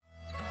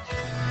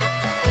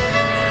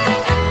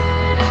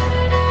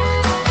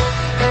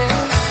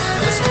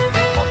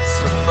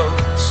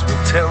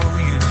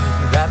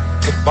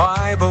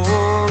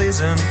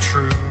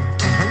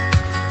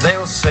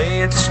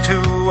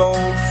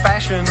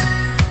tradition,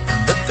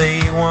 that they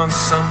want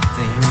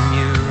something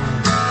new.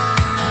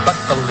 But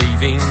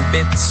believing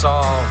bits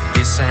of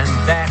this and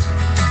that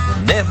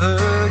will never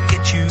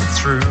get you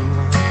through.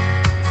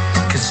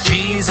 'Cause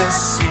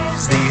Jesus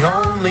is the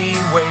only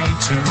way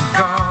to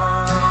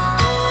God.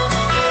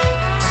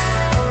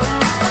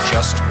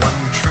 Just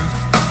one truth,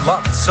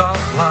 lots of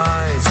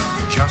lies.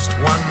 Just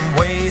one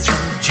way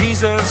through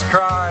Jesus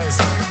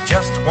Christ.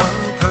 Just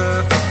one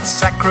perfect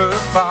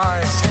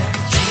sacrifice.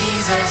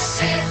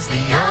 Jesus is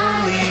the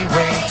only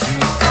way to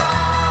God.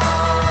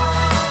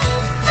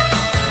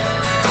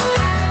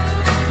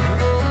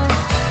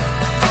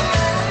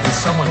 When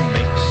someone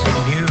makes a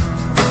new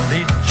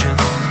religion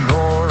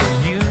or a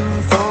new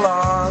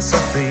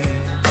philosophy,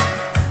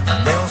 and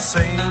they'll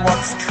say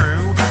what's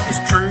true is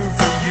true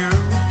for you,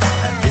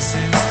 and this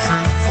is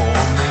true for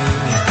me.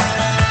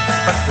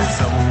 But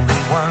there's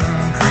only one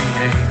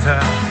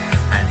creator,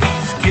 and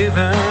he's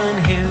given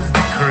his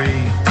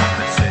decree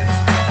that says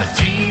that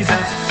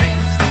Jesus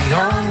is the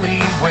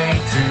only way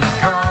to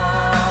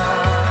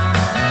God.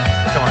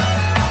 Come on.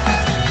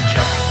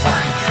 Just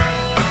one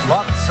truth with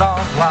lots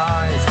of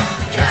lies.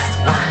 Just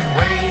one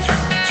way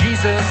through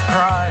Jesus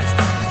Christ.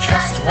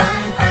 Just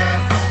one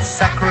perfect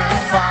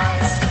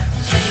sacrifice.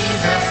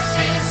 Jesus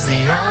is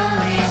the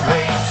only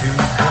way to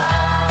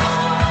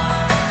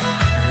God.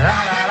 La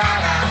la la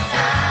la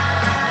la.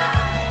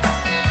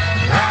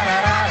 La la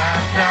la la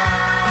la.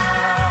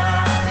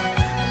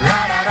 La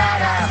la la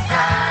la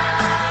la.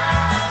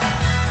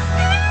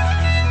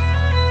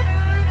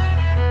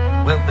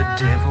 Well, the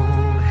devil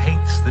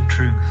hates the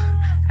truth,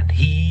 and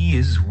he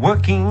is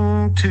working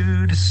to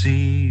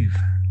deceive.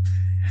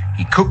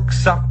 He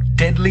cooks up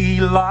deadly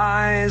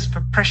lies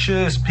for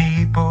precious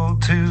people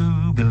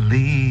to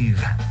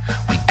believe.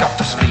 We got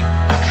to speak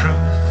the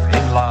truth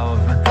in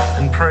love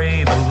and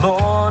pray the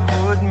Lord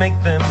would make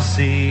them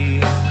see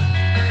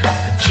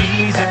that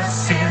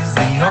Jesus is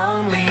the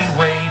only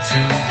way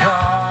to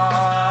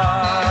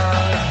God.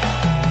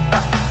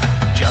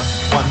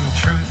 Just one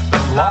truth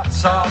but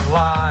lots of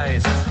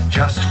lies.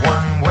 Just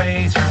one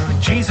way through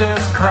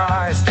Jesus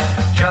Christ.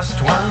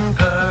 Just one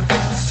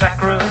perfect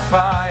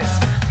sacrifice.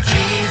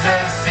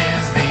 Jesus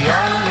is the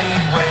only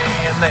way,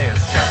 and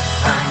there's just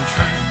one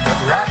truth but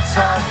lots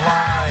of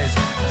lies.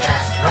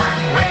 Just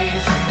one way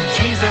through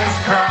Jesus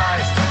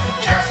Christ.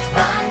 Just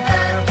one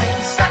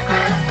perfect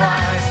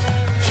sacrifice.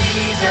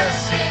 Jesus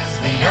is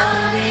the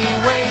only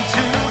way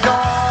to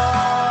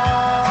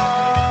God.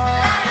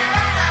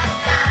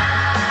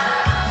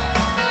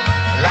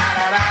 La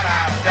la la la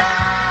la.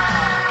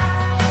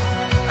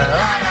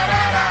 La la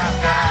la la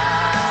la.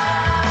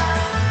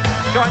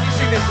 Go on, you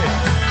sing this in.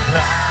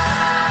 La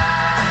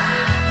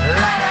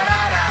la la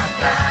la la.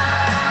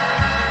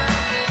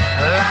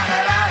 La la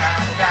la la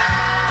la.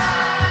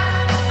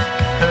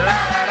 La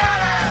la la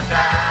la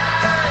la.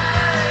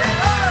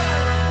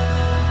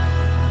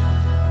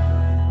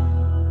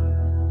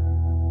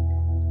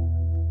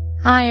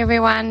 Hi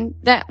everyone,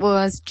 that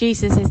was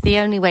Jesus is the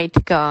Only Way to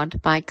God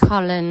by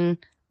Colin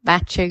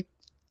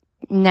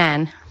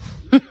Bachung-Nan.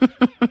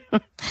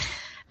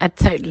 A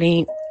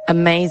totally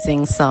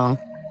amazing song.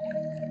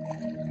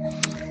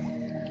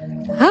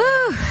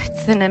 Oh,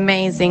 it's an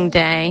amazing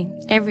day.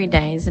 Every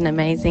day is an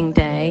amazing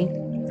day.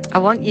 I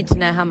want you to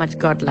know how much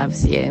God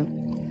loves you.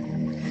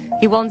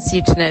 He wants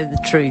you to know the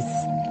truth.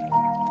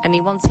 And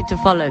he wants you to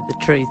follow the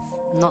truth,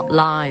 not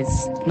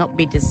lies, not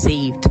be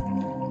deceived.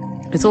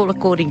 It's all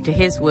according to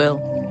his will,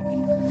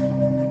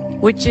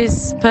 which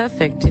is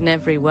perfect in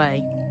every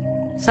way.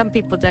 Some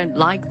people don't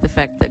like the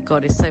fact that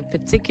God is so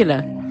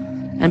particular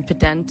and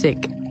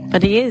pedantic,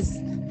 but he is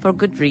for a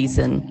good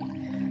reason.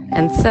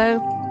 And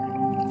so,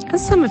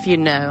 as some of you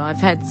know, I've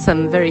had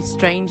some very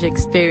strange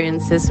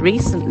experiences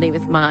recently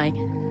with my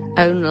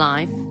own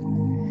life,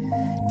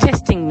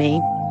 testing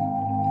me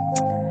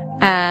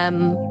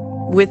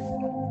with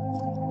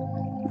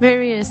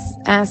various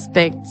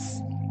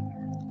aspects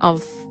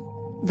of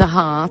the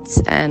heart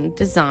and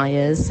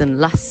desires and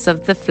lusts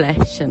of the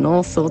flesh and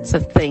all sorts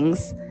of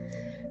things.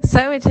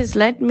 So it has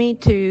led me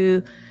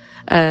to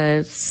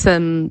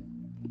some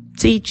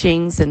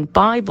teachings and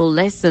Bible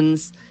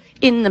lessons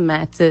in the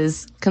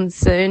matters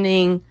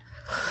concerning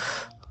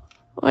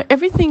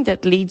everything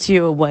that leads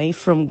you away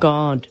from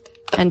God,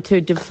 and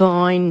to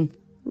define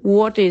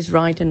what is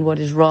right and what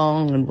is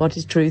wrong and what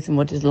is truth and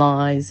what is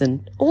lies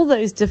and all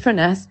those different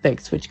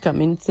aspects which come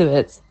into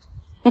it.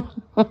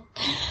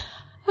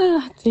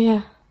 Oh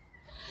dear.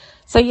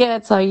 So yeah,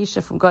 it's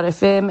Aisha from God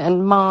FM,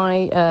 and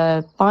my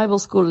Bible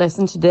school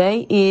lesson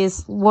today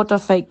is, what are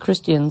fake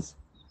Christians?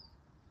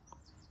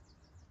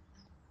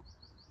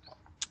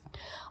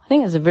 I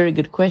think that's a very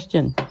good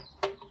question.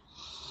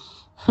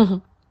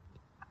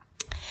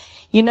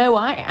 You know,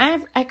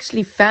 I've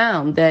actually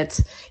found that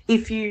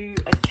if you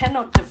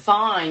cannot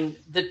define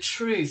the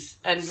truth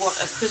and what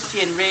a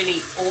Christian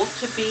really ought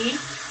to be,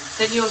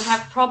 then you'll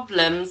have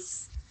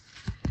problems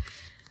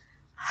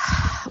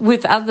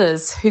with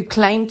others who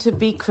claim to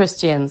be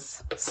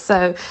Christians.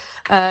 So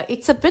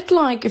it's a bit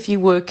like if you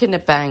work in a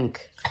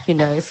bank. You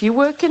know, if you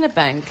work in a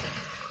bank,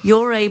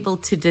 you're able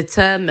to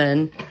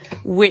determine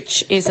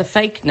which is a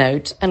fake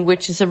note and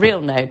which is a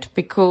real note,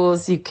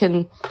 because you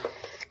can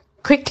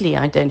quickly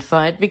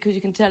identify it, because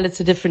you can tell it's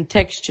a different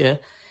texture,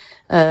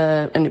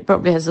 and it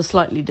probably has a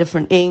slightly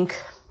different ink,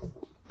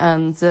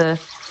 and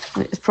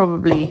it's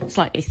probably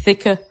slightly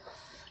thicker.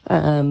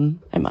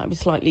 It might be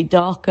slightly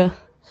darker.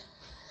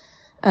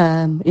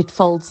 It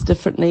folds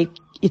differently.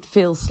 It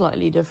feels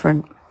slightly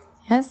different.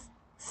 Yes?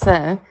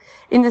 So,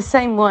 in the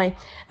same way,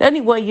 the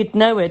only way you'd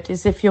know it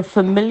is if you're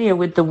familiar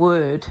with the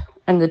word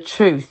and the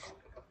truth.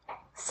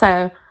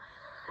 So,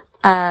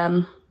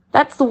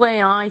 that's the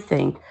way I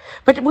think.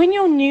 But when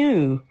you're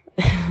new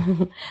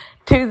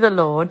to the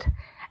Lord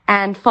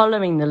and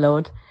following the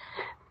Lord,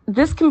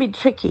 this can be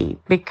tricky,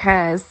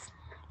 because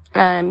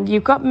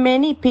you've got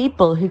many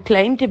people who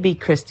claim to be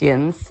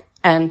Christians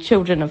and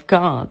children of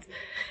God,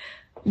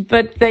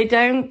 but they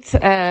don't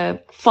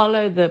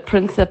follow the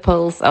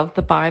principles of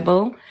the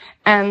Bible.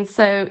 And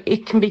so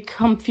it can be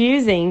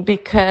confusing,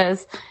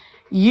 because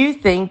you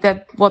think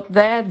that what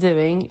they're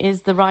doing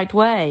is the right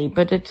way,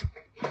 but it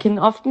can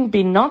often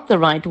be not the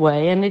right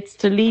way, and it's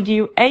to lead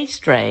you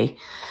astray.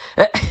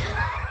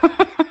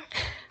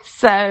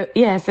 So,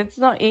 yes, it's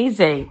not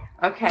easy,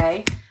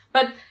 okay?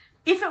 But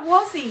if it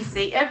was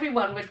easy,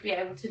 everyone would be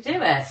able to do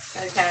it,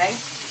 okay?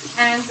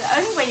 And the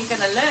only way you're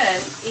going to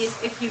learn is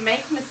if you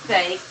make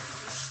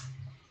mistakes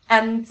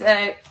and,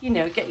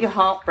 get your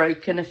heart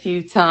broken a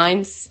few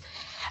times.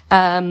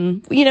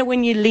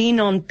 When you lean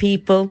on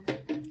people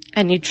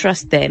and you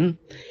trust them,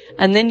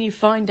 and then you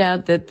find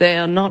out that they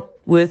are not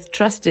worth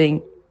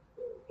trusting.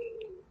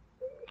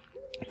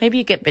 Maybe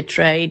you get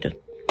betrayed,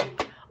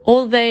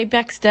 or they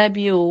backstab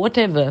you, or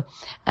whatever.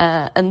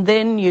 And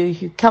then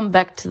you come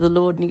back to the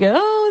Lord and you go,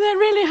 oh, that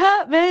really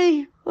hurt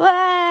me.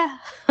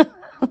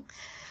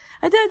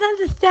 I don't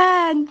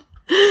understand.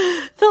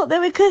 Thought they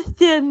were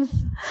Christians.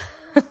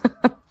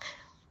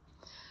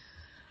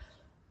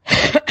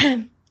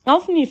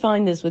 Often you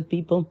find this with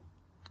people.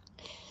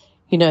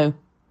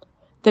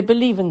 They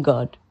believe in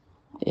God.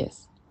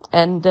 Yes.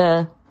 And,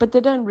 but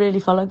they don't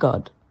really follow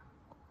God.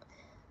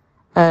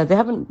 They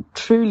haven't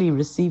truly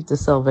received the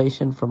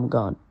salvation from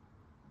God.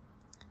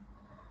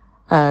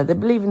 They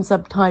believe in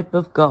some type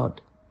of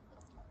God.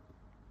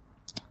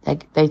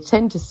 They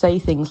tend to say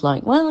things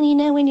like, well,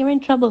 when you're in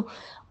trouble,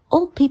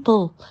 all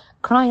people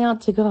cry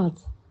out to God.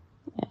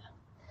 Yeah.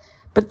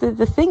 But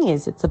the thing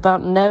is, it's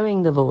about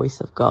knowing the voice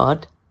of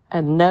God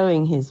and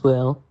knowing his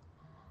will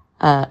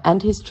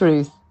and his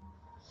truth,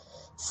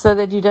 so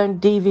that you don't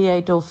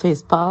deviate off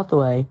his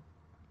pathway.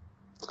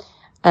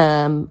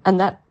 And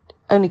that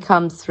only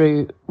comes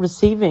through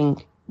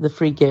receiving the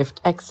free gift,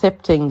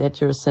 accepting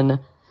that you're a sinner,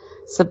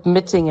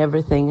 submitting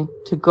everything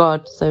to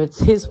God, so it's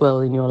his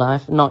will in your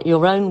life, not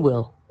your own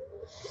will.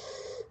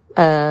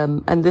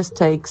 And this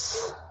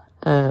takes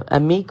a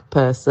meek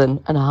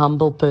person and a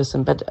humble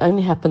person, but it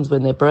only happens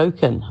when they're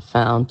broken, I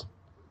found.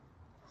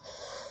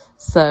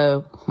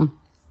 So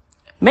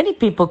many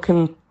people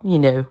can,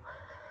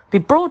 be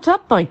brought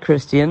up by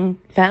Christian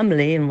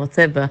family and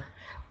whatever,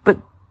 but,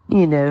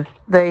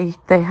 they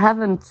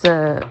haven't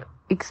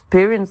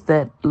experienced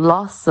that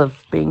loss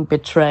of being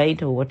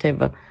betrayed or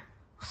whatever.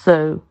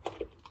 So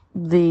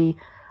the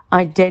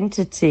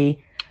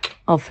identity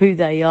of who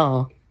they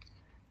are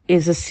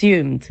is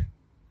assumed.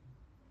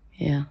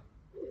 Yeah,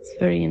 it's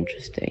very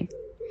interesting.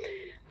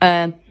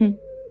 So,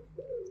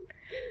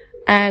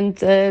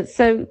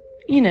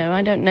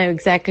 I don't know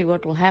exactly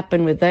what will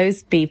happen with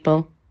those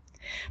people,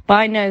 but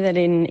I know that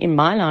in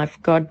my life,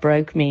 God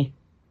broke me.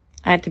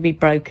 I had to be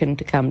broken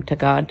to come to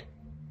God.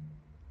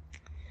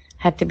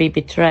 Had to be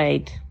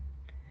betrayed,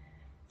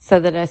 so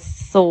that I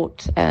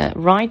sought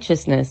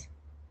righteousness,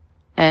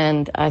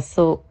 and I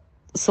sought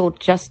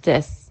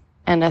justice,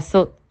 and I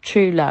sought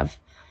true love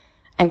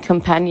and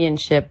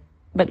companionship,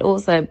 but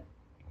also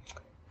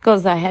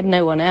because I had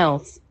no one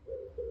else,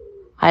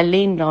 I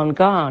leaned on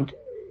God,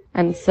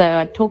 and so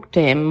I talked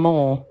to him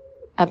more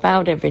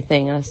about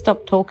everything, and I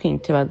stopped talking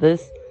to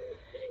others.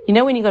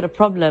 When you got a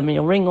problem,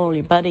 you'll ring all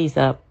your buddies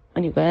up,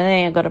 and you go,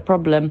 hey, I got a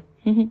problem.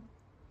 Don't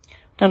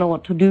know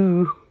what to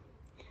do.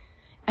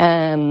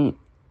 And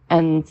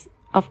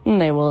often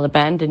they will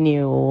abandon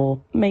you,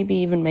 or maybe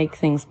even make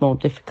things more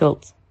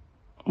difficult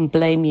and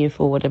blame you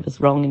for whatever's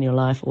wrong in your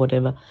life or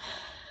whatever.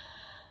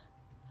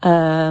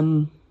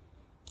 And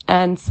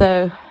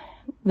so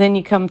then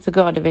you come to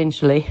God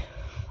eventually.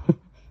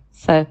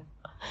 So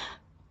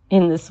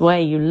in this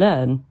way you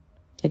learn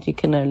that you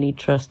can only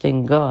trust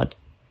in God.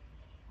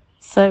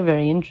 So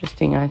very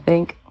interesting, I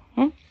think.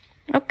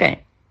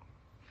 Okay.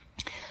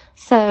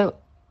 So,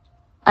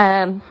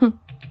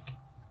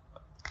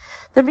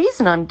 the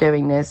reason I'm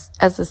doing this,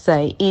 as I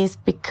say, is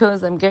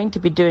because I'm going to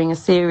be doing a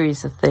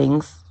series of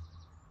things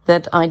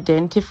that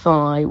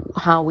identify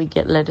how we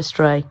get led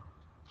astray.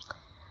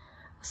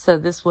 So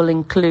this will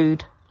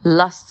include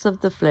lusts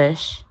of the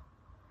flesh,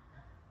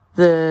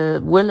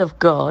 the will of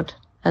God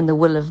and the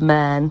will of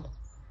man,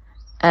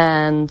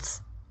 and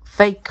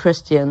fake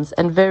Christians,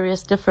 and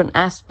various different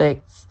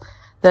aspects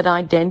that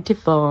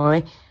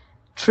identify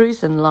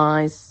truth and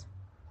lies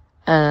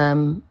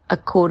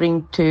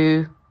according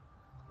to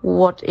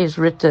what is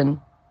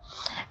written,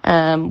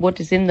 what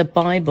is in the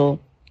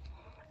Bible.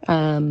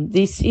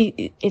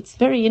 It's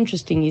very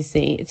interesting, you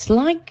see. It's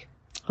like,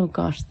 oh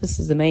gosh, this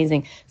is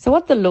amazing. So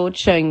what the Lord's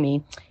showing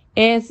me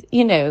is,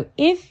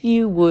 if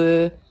you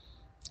were,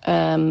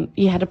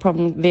 you had a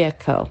problem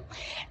vehicle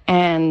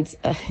and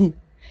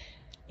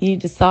you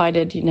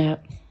decided,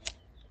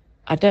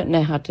 I don't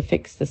know how to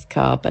fix this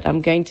car, but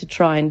I'm going to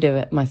try and do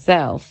it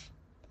myself.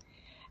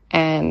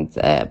 And,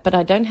 but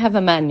I don't have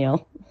a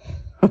manual.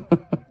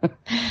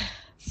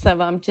 So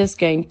I'm just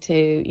going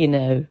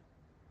to,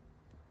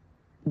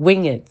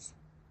 wing it.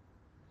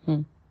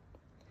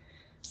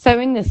 So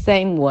in the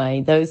same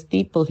way, those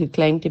people who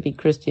claim to be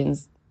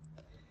Christians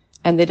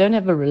and they don't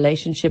have a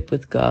relationship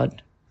with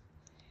God,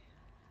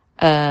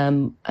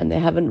 and they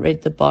haven't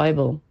read the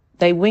Bible,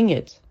 they wing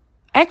it.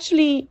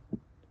 Actually,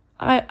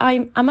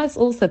 I must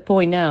also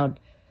point out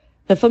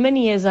that for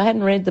many years I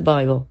hadn't read the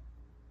Bible.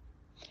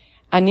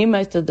 I knew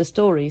most of the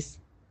stories.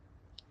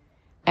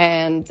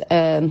 And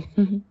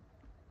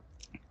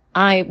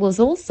I was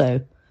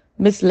also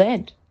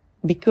misled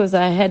because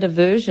I had a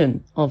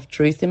version of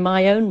truth in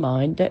my own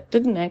mind that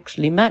didn't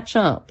actually match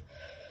up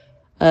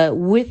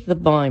with the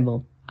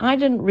Bible. I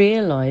didn't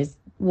realize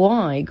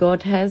why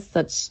God has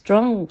such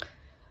strong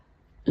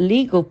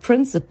legal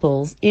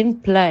principles in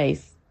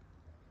place.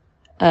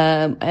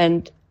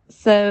 And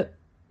so,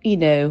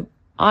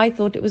 I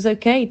thought it was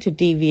okay to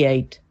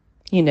deviate,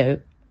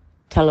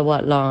 tell a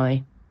white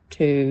lie,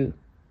 to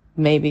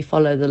maybe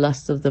follow the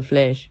lusts of the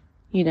flesh,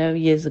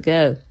 years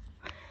ago.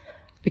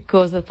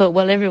 Because I thought,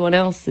 well, everyone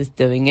else is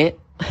doing it.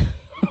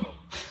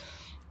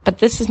 But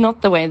this is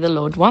not the way the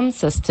Lord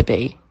wants us to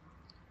be.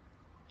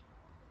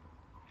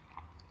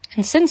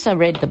 And since I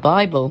read the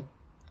Bible,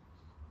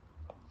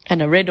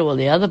 and I read all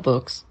the other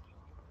books,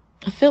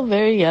 I feel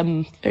very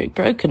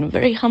broken,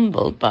 very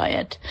humbled by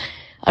it.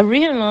 I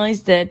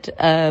realized that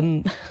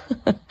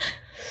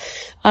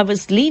I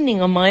was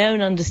leaning on my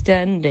own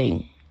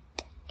understanding,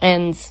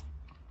 and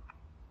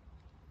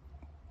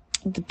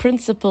the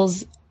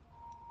principles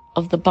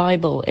of the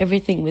Bible,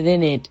 everything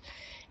within it,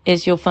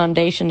 is your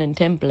foundation and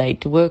template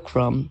to work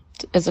from.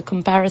 As a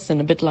comparison,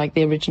 a bit like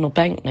the original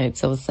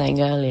banknotes I was saying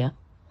earlier.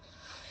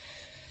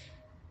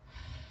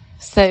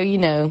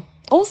 So,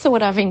 also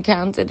what I've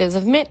encountered is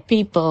I've met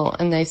people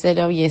and they said,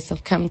 oh yes,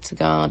 I've come to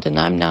God and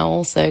I'm now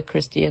also a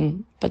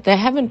Christian, but they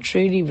haven't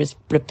truly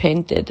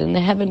repented and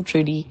they haven't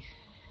truly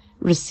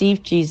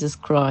received Jesus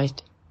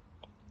Christ.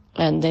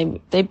 And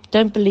they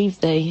don't believe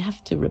they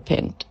have to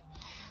repent.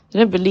 They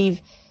don't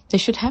believe they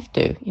should have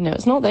to.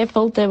 It's not their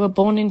fault they were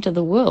born into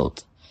the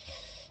world.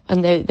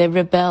 And they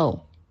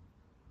rebel.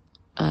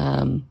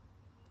 And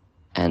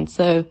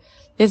so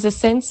there's a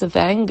sense of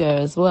anger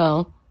as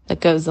well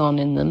that goes on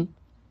in them.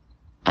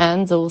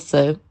 And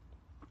also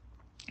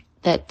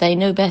that they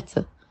know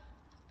better.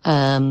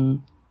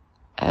 And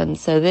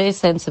so their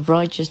sense of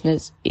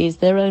righteousness is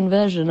their own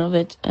version of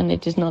it, and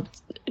it is not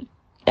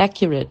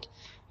accurate.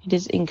 It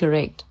is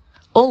incorrect.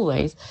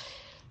 Always.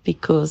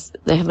 Because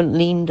they haven't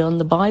leaned on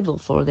the Bible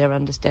for their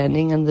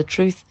understanding and the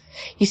truth.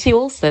 You see,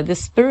 also, the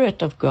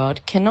Spirit of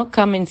God cannot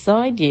come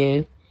inside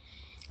you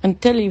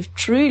until you've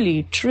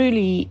truly,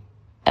 truly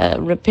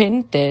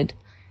repented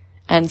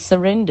and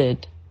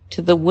surrendered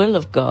to the will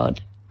of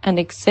God and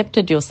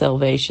accepted your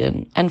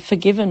salvation and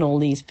forgiven all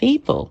these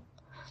people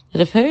that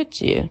have hurt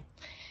you.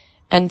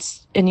 And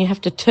you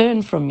have to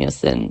turn from your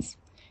sins.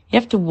 You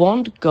have to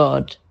want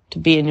God to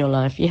be in your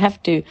life. You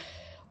have to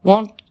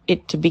want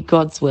it to be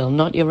God's will,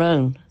 not your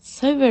own.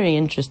 So very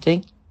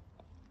interesting.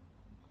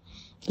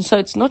 So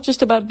it's not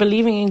just about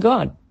believing in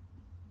God.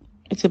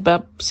 It's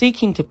about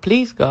seeking to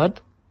please God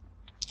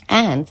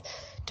and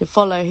to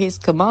follow His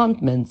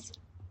commandments.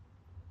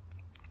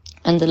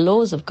 And the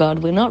laws of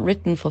God were not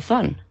written for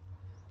fun.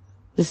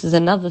 This is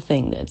another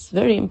thing that's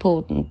very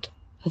important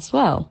as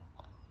well.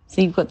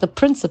 So you've got the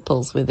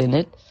principles within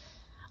it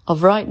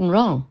of right and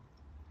wrong.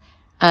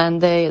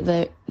 And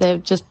they're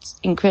just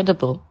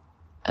incredible.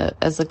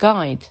 As a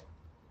guide.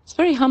 It's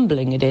very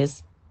humbling, it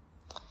is,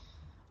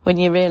 when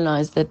you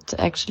realize that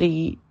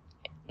actually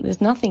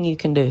there's nothing you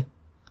can do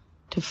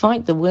to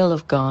fight the will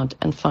of God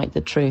and fight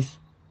the truth.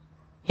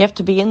 You have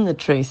to be in the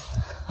truth.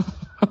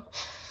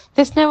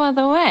 There's no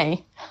other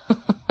way.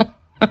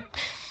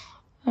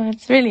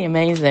 It's really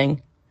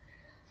amazing.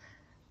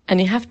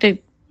 And you have to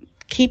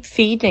keep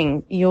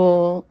feeding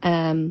your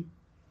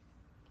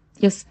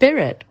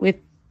spirit with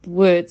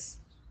words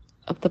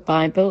of the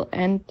Bible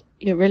and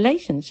your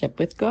relationship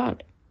with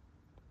God.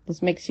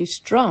 This makes you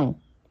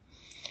strong,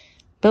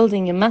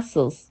 building your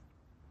muscles.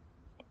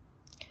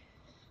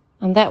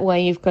 And that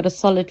way you've got a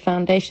solid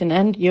foundation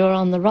and you're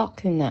on the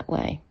rock in that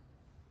way.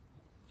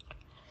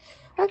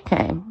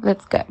 Okay,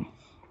 let's go.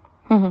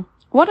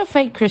 What are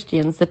fake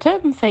Christians? The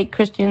term fake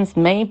Christians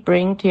may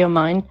bring to your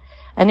mind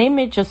an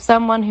image of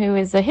someone who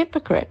is a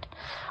hypocrite.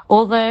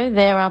 Although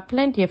there are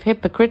plenty of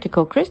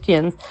hypocritical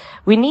Christians,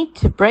 we need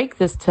to break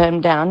this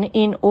term down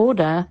in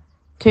order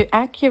to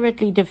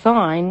accurately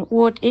define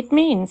what it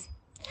means.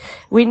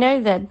 We know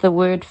that the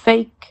word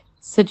fake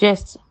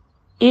suggests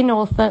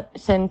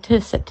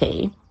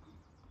inauthenticity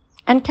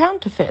and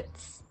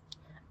counterfeits.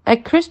 A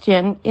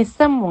Christian is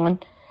someone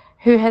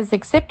who has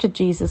accepted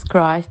Jesus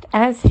Christ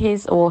as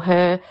his or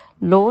her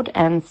Lord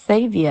and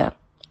Savior.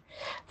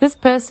 This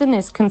person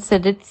is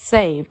considered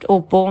saved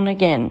or born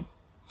again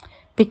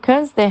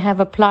because they have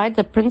applied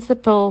the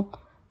principle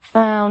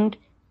found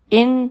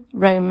in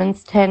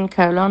Romans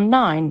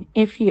 10:9.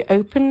 If you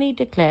openly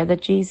declare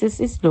that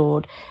Jesus is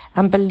Lord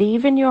and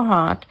believe in your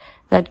heart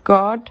that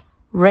God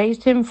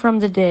raised him from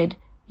the dead,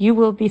 you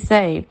will be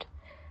saved.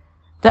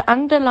 The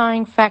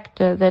underlying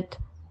factor that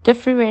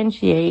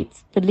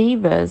differentiates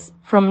believers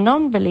from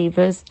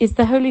non-believers is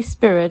the Holy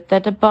Spirit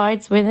that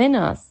abides within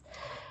us.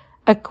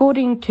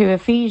 According to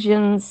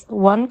Ephesians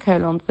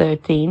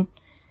 1:13,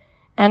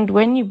 and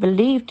when you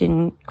believed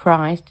in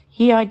Christ,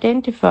 he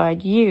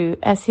identified you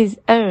as his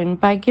own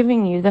by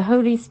giving you the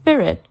Holy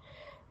Spirit,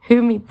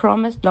 whom he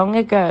promised long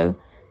ago.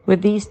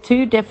 With these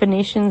two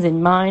definitions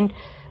in mind,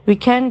 we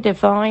can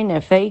define a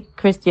fake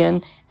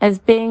Christian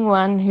as being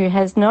one who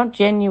has not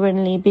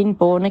genuinely been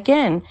born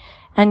again,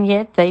 and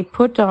yet they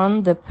put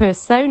on the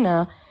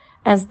persona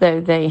as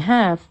though they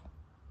have.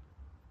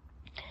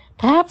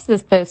 Perhaps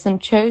this person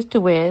chose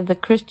to wear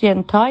the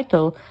Christian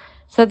title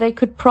so they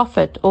could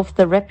profit off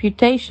the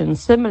reputation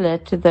similar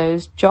to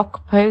those jock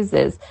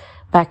poses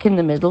back in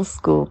the middle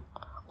school.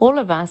 All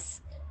of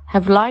us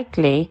have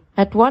likely,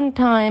 at one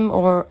time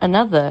or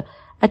another,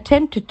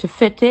 attempted to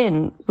fit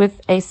in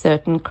with a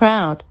certain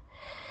crowd.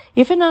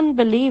 If an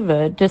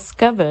unbeliever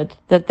discovered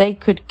that they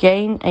could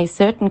gain a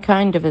certain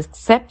kind of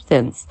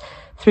acceptance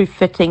through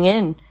fitting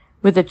in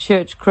with a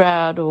church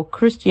crowd or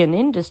Christian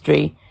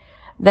industry,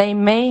 they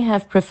may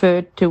have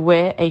preferred to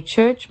wear a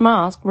church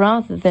mask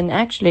rather than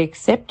actually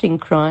accepting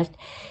Christ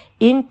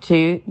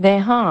into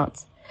their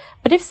hearts.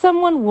 But if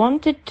someone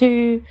wanted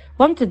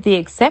the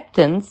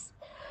acceptance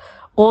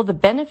or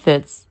the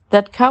benefits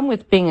that come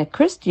with being a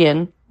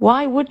Christian,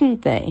 why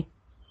wouldn't they?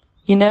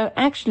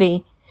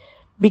 Actually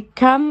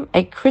become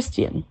a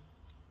Christian.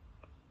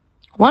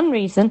 One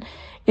reason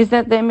is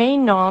that they may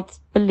not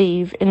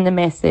believe in the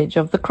message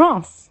of the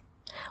cross.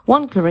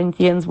 1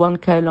 Corinthians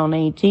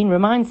 1:18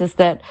 reminds us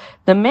that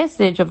the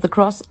message of the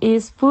cross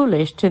is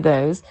foolish to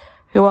those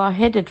who are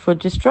headed for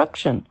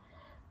destruction,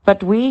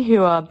 but we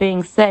who are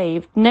being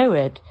saved know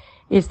it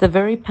is the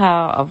very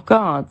power of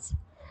God's.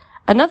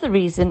 Another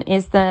reason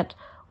is that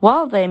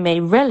while they may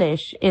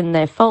relish in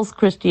their false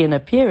Christian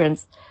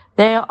appearance,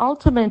 they are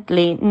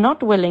ultimately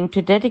not willing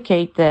to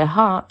dedicate their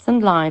hearts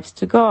and lives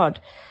to God.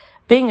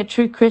 Being a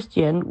true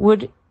Christian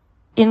would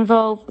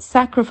involve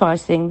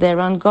sacrificing their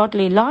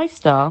ungodly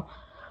lifestyle,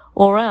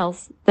 or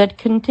else they'd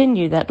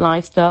continue that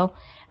lifestyle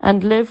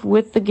and live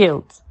with the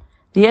guilt.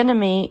 The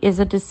enemy is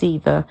a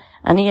deceiver,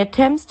 and he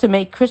attempts to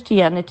make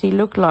Christianity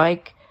look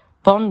like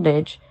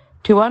bondage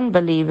to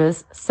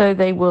unbelievers so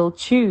they will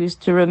choose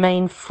to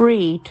remain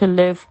free to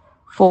live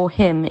for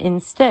him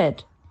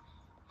instead.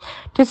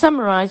 To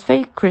summarize,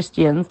 fake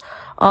Christians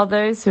are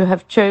those who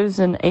have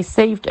chosen a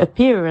saved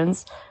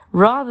appearance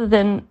rather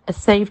than a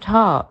saved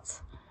heart.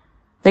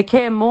 They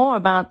care more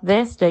about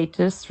their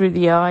status through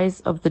the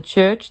eyes of the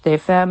church, their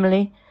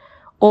family,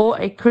 or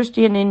a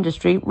Christian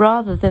industry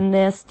rather than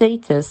their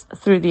status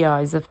through the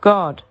eyes of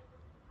God.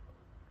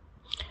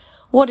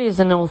 What is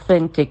an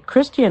authentic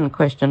Christian?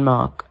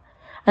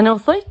 An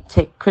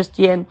authentic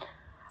Christian,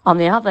 on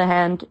the other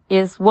hand,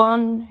 is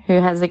one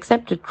who has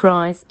accepted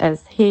Christ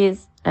as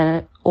his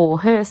or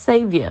her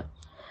Savior.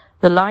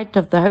 The light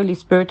of the Holy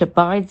Spirit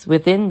abides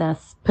within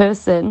this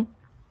person.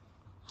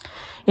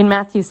 In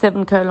Matthew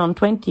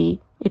 7:20,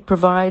 it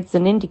provides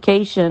an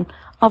indication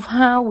of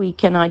how we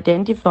can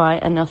identify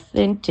an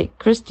authentic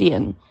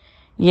Christian.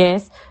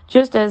 Yes,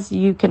 just as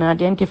you can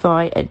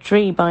identify a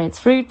tree by its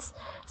fruits,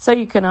 so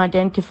you can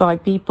identify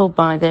people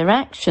by their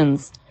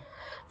actions.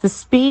 The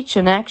speech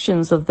and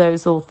actions of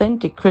those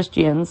authentic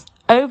Christians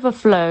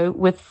overflow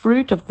with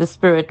fruit of the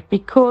Spirit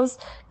because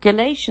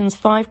Galatians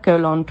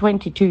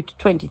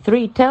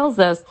 5:22-23 tells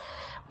us,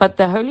 but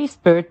the Holy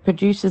Spirit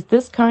produces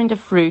this kind of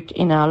fruit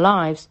in our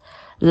lives: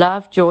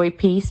 love, joy,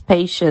 peace,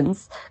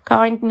 patience,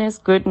 kindness,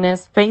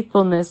 goodness,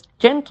 faithfulness,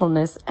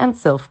 gentleness, and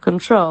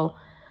self-control.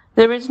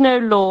 There is no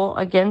law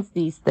against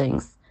these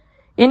things.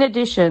 In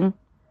addition,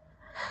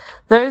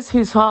 those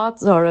whose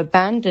hearts are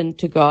abandoned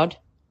to God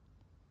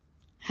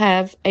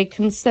have a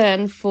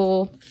concern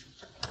for,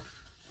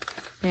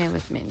 bear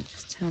with me,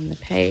 just turn the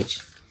page,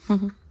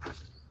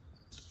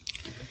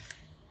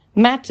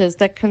 matters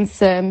that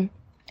concern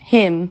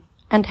him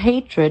and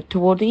hatred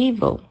toward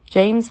evil.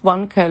 James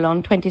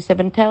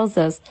 1:27 tells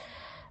us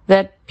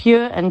that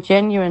pure and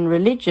genuine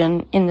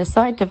religion in the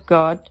sight of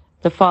God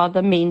the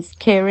Father means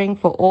caring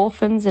for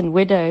orphans and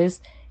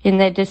widows in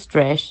their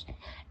distress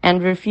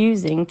and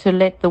refusing to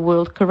let the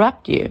world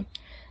corrupt you.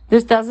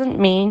 This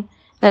doesn't mean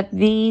that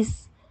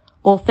these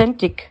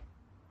authentic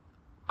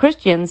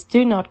Christians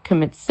do not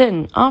commit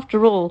sin.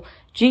 After all,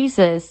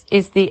 Jesus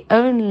is the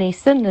only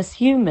sinless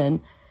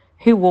human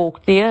who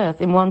walked the earth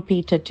in 1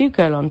 Peter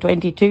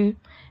 2:22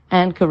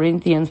 and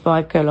Corinthians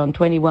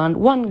 5:21,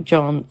 1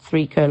 John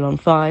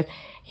 3:5,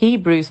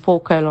 Hebrews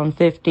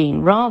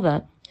 4:15.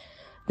 Rather,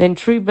 then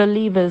true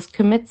believers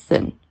commit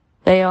sin.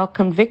 They are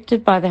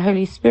convicted by the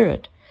Holy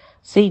Spirit,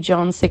 see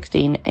John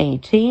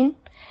 16:18,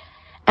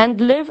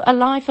 and live a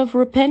life of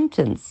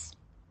repentance.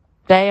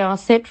 They are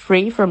set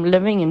free from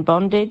living in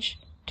bondage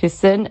to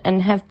sin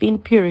and have been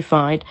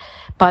purified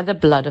by the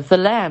blood of the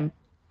Lamb.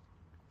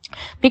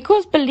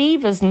 Because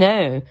believers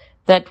know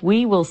that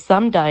we will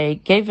someday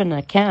give an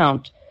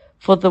account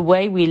for the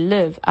way we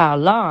live our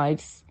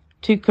lives,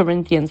 2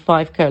 Corinthians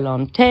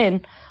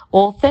 5:10,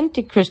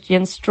 authentic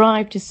Christians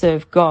strive to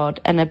serve God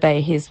and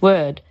obey His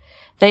word.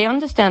 They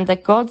understand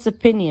that God's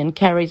opinion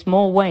carries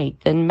more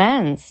weight than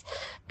man's,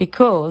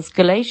 because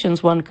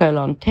Galatians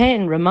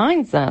 1:10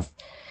 reminds us,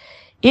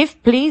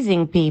 if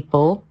pleasing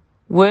people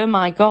were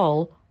my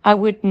goal, I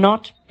would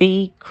not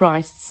be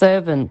Christ's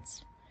servant.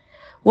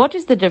 What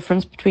is the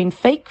difference between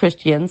fake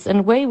Christians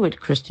and wayward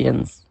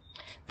Christians?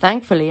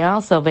 Thankfully,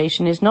 our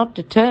salvation is not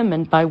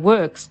determined by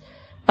works,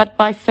 but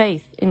by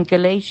faith in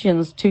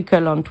Galatians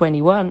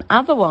 2:21.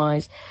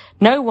 Otherwise,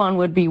 no one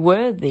would be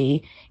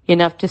worthy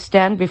enough to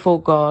stand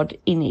before God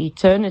in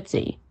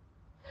eternity.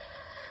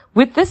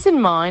 With this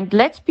in mind,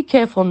 let's be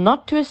careful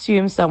not to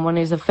assume someone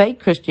is a fake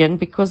Christian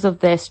because of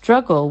their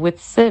struggle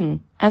with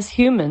sin. As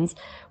humans,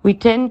 we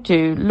tend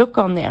to look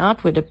on the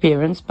outward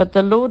appearance, but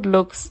the Lord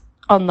looks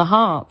on the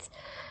heart.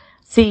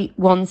 See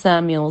 1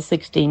 Samuel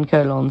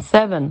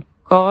 16:7.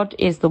 God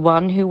is the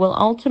one who will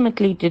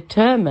ultimately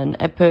determine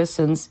a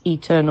person's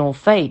eternal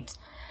fate.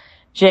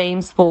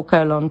 James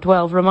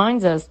 4:12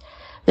 reminds us,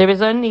 there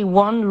is only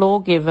one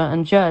lawgiver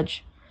and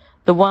judge,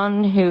 the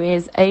one who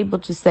is able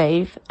to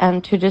save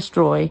and to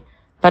destroy.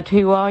 But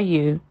who are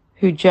you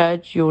who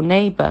judge your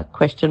neighbor? ?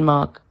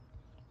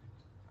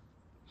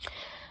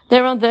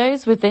 There are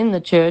those within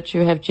the church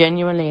who have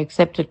genuinely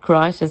accepted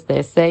Christ as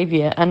their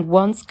Savior and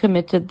once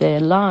committed their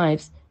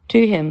lives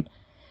to Him,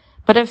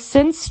 but have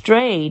since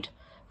strayed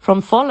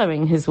from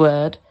following His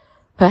word.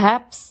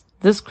 Perhaps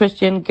this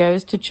Christian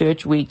goes to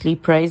church weekly,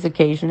 prays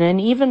occasionally, and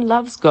even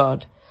loves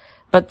God,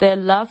 but their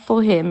love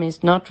for Him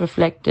is not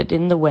reflected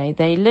in the way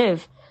they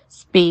live,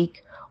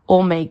 speak,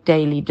 or make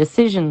daily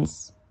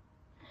decisions.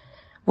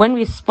 When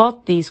we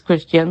spot these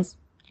Christians,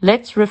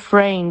 let's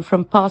refrain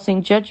from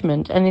passing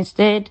judgment and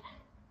instead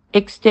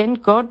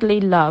extend godly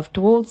love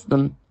towards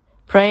them,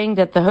 praying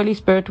that the Holy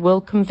Spirit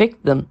will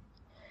convict them.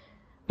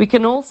 We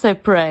can also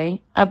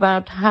pray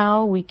about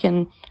how we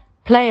can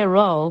play a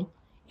role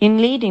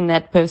in leading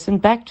that person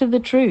back to the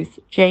truth.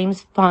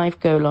 James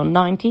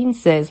 5:19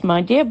 says,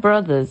 my dear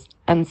brothers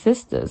and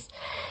sisters,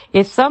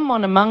 if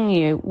someone among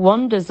you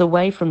wanders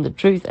away from the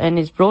truth and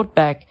is brought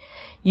back,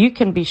 you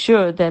can be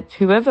sure that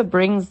whoever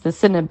brings the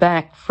sinner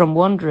back from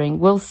wandering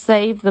will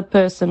save the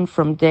person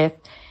from death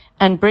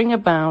and bring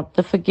about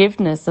the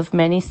forgiveness of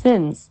many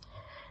sins.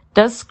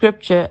 Does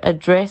Scripture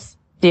address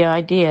the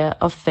idea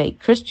of fake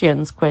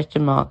Christians?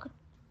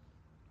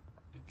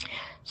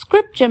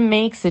 Scripture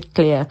makes it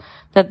clear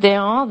that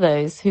there are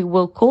those who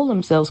will call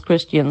themselves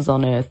Christians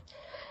on earth,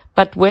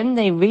 but when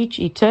they reach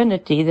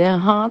eternity, their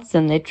hearts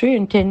and their true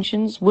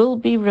intentions will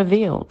be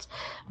revealed.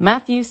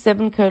 Matthew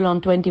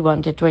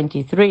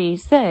 7:21-23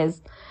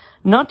 says,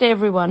 not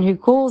everyone who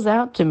calls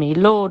out to me,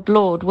 Lord,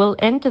 Lord, will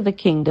enter the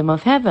kingdom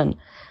of heaven.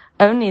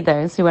 Only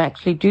those who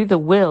actually do the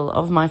will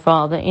of my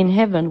Father in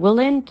heaven will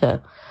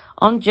enter.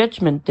 On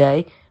Judgment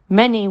Day,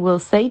 many will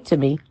say to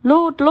me,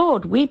 Lord,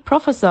 Lord, we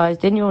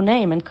prophesied in your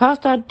name and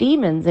cast out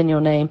demons in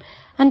your name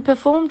and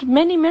performed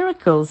many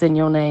miracles in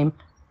your name.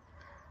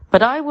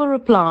 But I will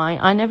reply,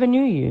 I never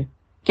knew you.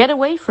 Get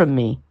away from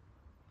me,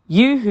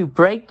 you who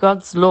break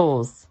God's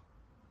laws.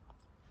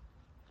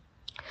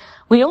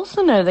 We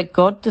also know that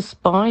God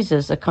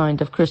despises a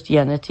kind of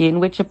Christianity in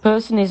which a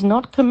person is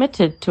not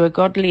committed to a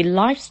godly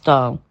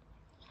lifestyle.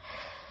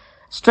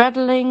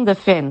 Straddling the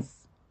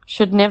fence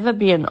should never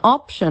be an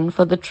option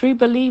for the true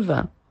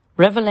believer.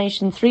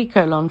 Revelation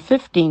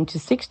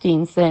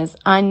 3:15-16 says,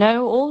 I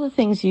know all the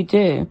things you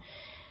do,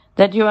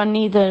 that you are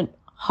neither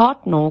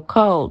hot nor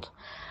cold.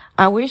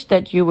 I wish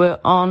that you were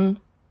on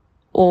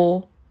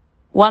or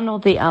one or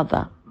the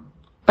other.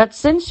 But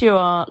since you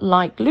are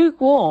like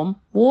lukewarm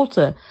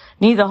water,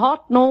 neither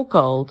hot nor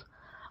cold,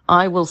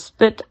 I will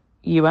spit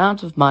you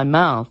out of my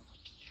mouth.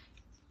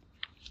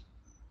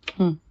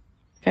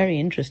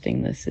 Very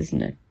interesting this,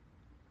 isn't it?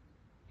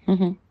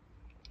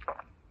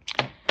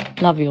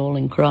 Love you all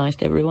in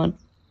Christ, everyone.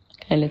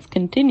 Okay, let's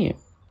continue.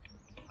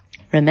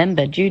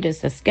 Remember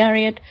Judas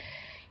Iscariot.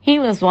 He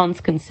was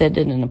once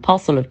considered an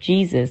apostle of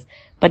Jesus,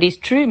 but his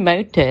true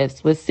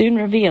motives were soon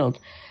revealed.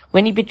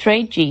 When he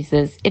betrayed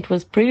Jesus, it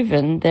was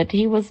proven that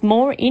he was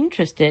more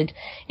interested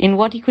in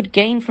what he could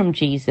gain from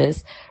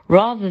Jesus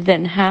rather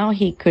than how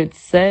he could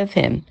serve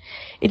him.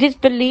 It is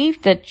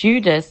believed that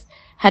Judas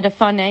had a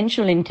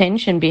financial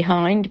intention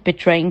behind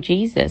betraying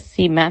Jesus.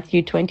 See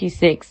Matthew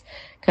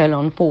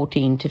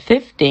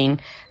 26:14-15.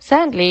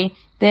 Sadly,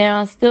 there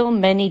are still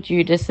many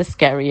Judas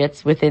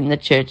Iscariots within the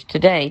church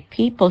today,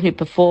 people who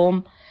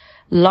perform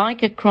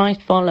like a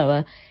Christ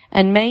follower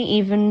and may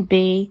even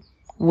be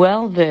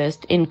well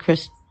versed in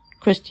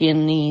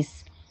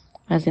Christianese,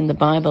 as in the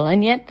Bible,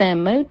 and yet their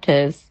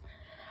motives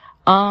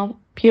are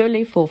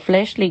purely for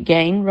fleshly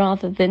gain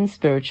rather than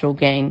spiritual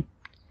gain.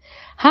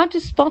 How to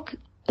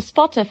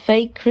spot a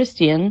fake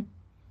Christian?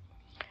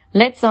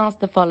 Let's ask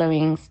the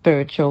following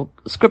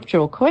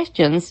scriptural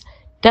questions.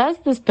 Does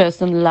this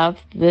person love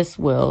this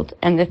world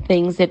and the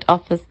things it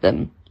offers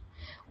them?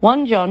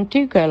 1 John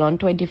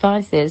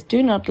 2:25 says,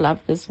 "Do not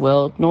love this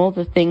world, nor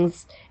the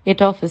things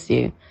it offers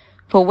you.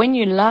 For when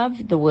you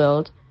love the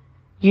world,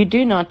 you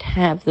do not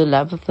have the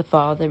love of the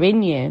Father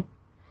in you."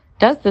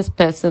 Does this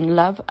person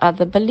love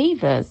other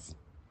believers?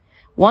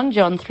 1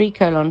 John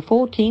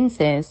 3:14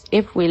 says,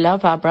 "If we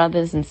love our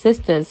brothers and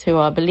sisters who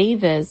are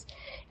believers,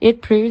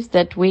 it proves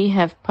that we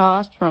have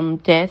passed from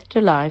death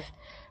to life,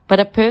 but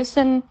a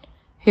person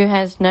who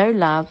has no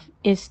love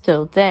is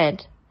still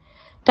dead."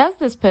 Does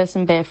this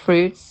person bear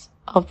fruits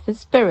of the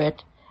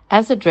Spirit,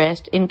 as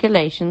addressed in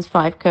Galatians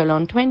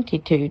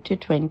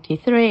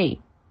 5:22-23?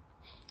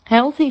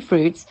 Healthy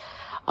fruits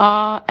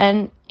are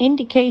an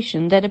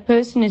indication that a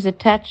person is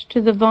attached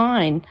to the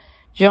vine,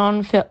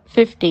 John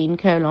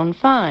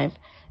 15:5.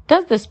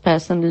 Does this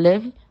person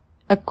live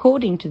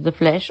according to the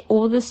flesh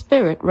or the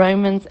Spirit,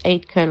 Romans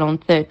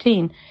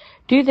 8:13?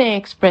 Do they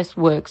express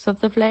works of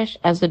the flesh,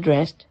 as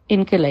addressed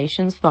in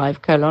Galatians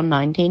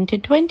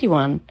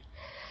 5:19-21,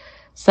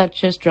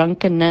 such as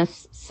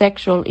drunkenness,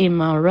 sexual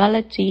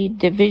immorality,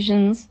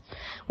 divisions?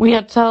 We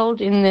are told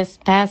in this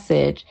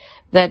passage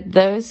that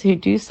those who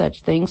do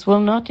such things will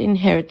not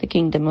inherit the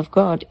kingdom of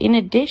God. In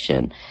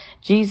addition,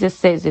 Jesus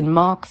says in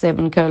Mark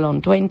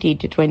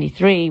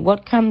 7:20-23,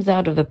 what comes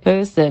out of a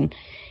person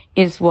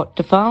is what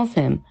defiles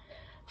him.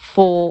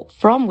 For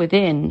from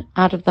within,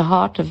 out of the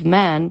heart of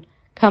man,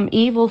 come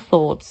evil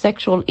thoughts,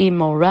 sexual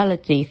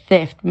immorality,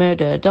 theft,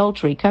 murder,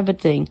 adultery,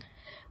 coveting,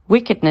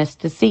 wickedness,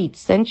 deceit,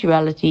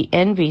 sensuality,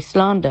 envy,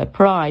 slander,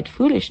 pride,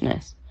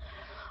 foolishness.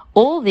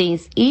 All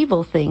these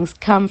evil things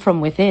come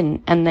from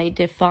within, and they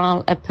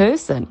defile a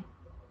person.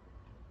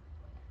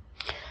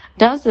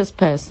 Does this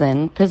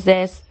person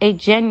possess a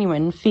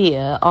genuine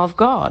fear of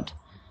God?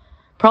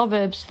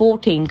 Proverbs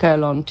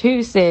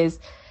 14:2 says,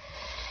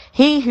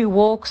 "He who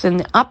walks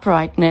in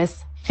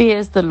uprightness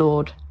fears the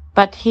Lord,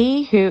 but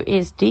he who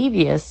is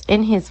devious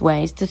in his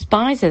ways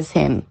despises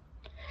him."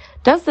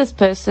 Does this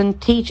person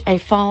teach a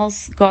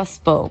false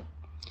gospel?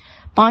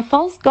 By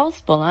false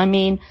gospel, I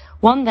mean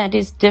one that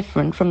is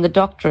different from the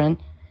doctrine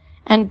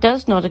and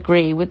does not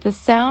agree with the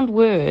sound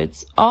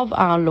words of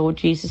our Lord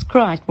Jesus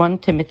Christ, 1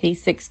 Timothy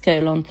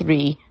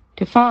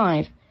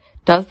 6:3-5.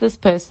 Does this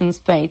person's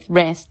faith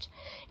rest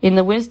in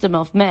the wisdom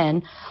of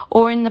man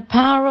or in the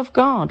power of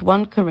God,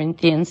 1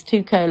 Corinthians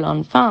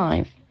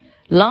 2:5?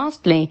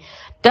 Lastly,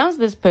 does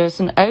this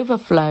person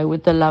overflow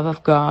with the love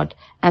of God,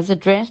 as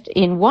addressed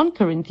in 1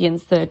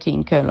 Corinthians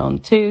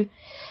 13:2?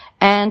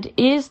 And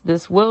is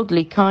this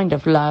worldly kind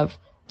of love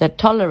that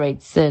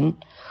tolerates sin,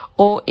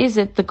 or is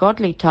it the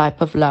godly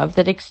type of love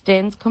that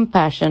extends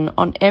compassion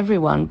on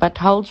everyone but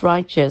holds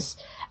righteous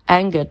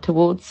anger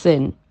towards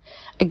sin?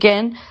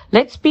 Again,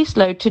 let's be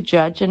slow to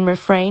judge and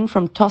refrain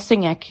from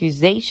tossing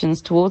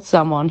accusations towards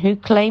someone who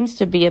claims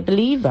to be a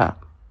believer.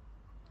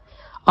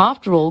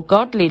 After all,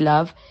 godly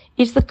love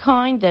is the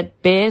kind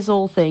that bears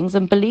all things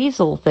and believes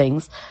all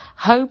things,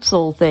 hopes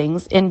all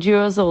things,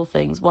 endures all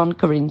things, 1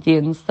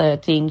 Corinthians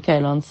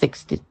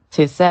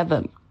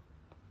 13:6-7.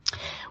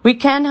 We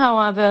can,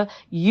 however,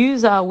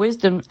 use our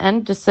wisdom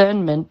and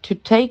discernment to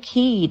take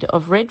heed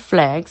of red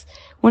flags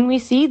when we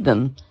see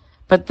them,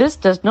 but this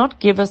does not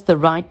give us the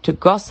right to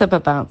gossip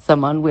about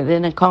someone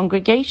within a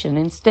congregation.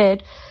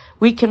 Instead,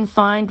 we can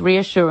find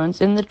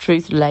reassurance in the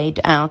truth laid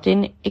out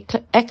in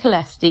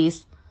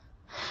Ecclesiastes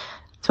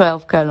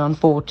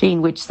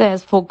 12:14, which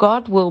says, "For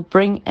God will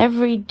bring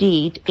every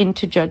deed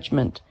into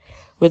judgment,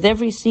 with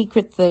every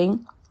secret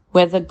thing,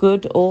 whether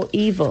good or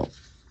evil."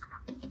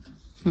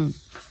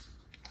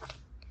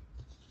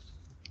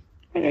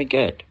 Very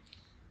good.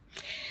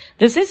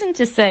 This isn't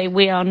to say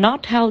we are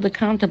not held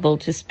accountable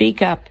to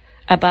speak up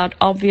about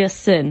obvious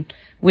sin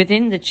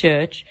within the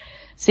church.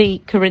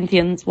 See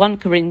 1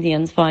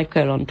 Corinthians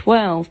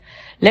 5:12.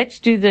 Let's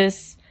do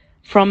this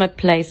from a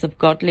place of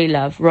godly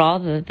love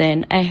rather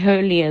than a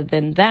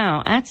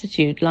holier-than-thou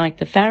attitude like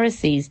the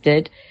Pharisees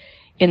did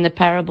in the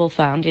parable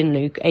found in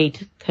Luke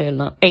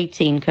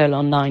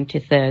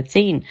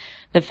 18:9-13.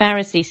 The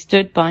Pharisee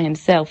stood by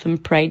himself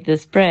and prayed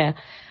this prayer: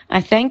 "I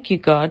thank you,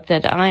 God,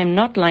 that I am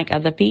not like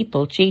other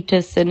people,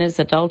 cheaters, sinners,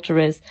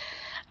 adulterers.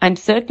 I'm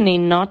certainly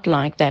not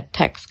like that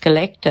tax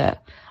collector.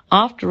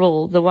 After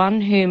all, the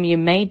one whom you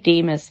may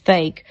deem as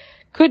fake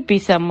could be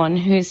someone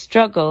whose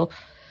struggle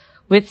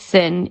with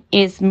sin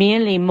is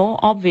merely more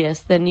obvious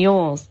than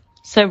yours.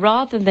 So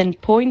rather than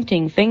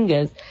pointing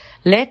fingers,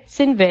 let's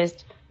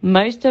invest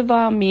most of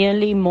our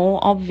merely more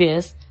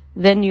obvious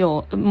than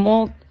your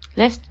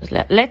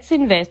let's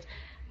invest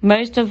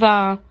most of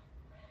our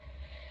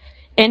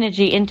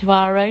energy into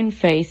our own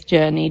faith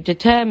journey,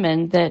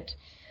 determined that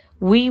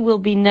we will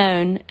be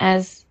known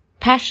as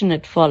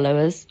passionate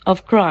followers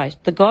of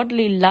Christ. The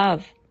godly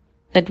love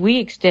that we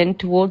extend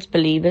towards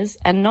believers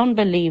and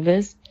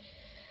non-believers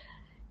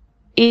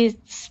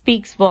it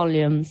speaks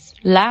volumes,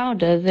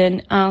 louder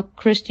than our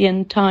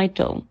Christian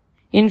title.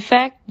 In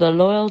fact, the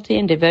loyalty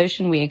and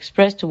devotion we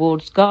express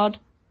towards God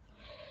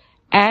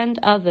and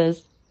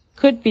others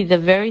could be the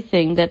very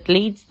thing that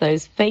leads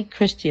those fake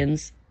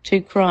Christians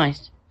to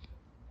Christ.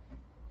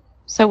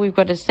 So we've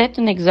got to set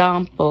an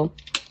example.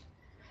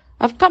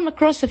 I've come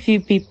across a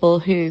few people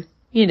who,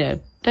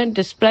 don't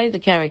display the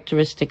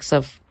characteristics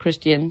of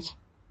Christians.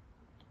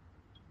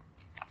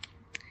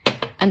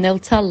 And they'll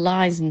tell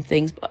lies and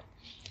things, but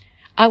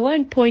I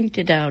won't point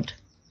it out.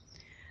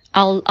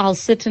 I'll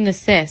sit and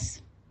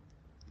assess.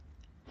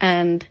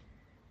 And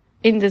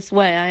in this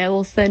way, I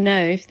also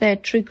know if they're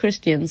true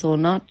Christians or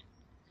not.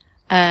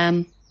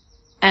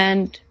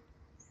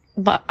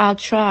 But I'll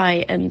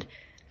try and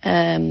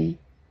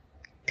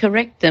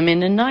correct them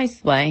in a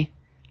nice way.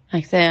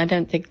 Like say, I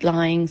don't think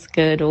lying's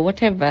good or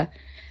whatever,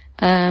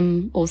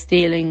 or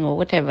stealing or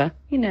whatever.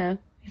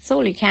 It's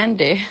all you can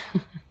do.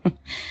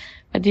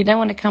 But you don't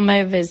want to come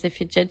over as if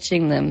you're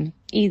judging them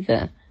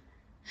either.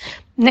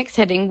 Next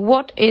heading,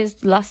 what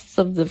is lusts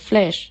of the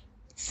flesh?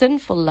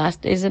 Sinful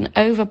lust is an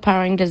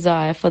overpowering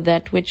desire for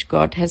that which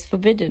God has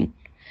forbidden.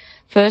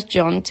 1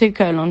 John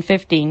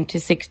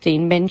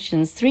 2:15-16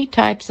 mentions 3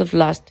 types of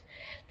lust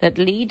that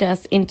lead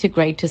us into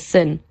greater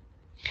sin.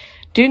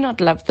 Do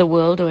not love the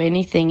world or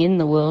anything in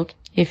the world.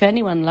 If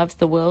anyone loves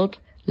the world,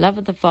 love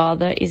of the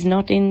Father is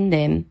not in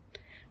them.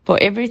 For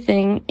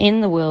everything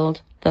in the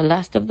world, the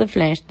lust of the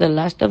flesh, the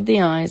lust of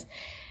the eyes,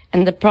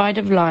 and the pride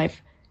of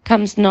life,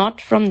 comes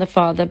not from the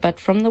Father but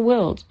from the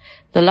world.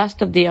 The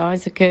lust of the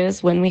eyes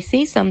occurs when we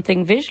see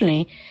something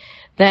visually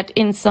that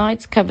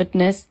incites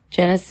covetousness,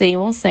 jealousy,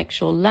 or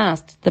sexual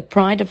lust. The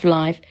pride of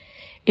life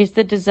is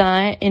the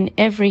desire in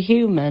every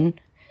human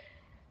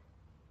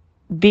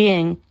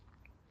being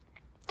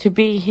to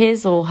be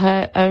his or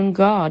her own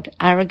God.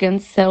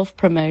 Arrogance,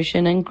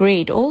 self-promotion, and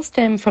greed all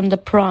stem from the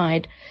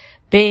pride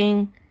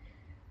being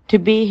to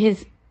be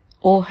his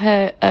or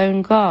her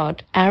own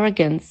God.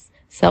 Arrogance,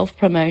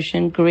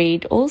 self-promotion,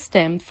 greed all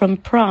stem from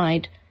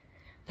pride.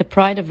 The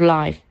pride of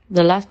life,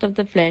 the lust of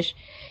the flesh,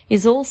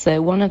 is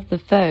also one of the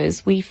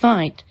foes we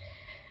fight.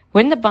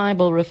 When the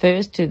Bible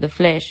refers to the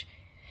flesh,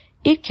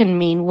 it can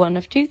mean one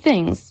of 2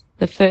 things.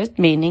 The first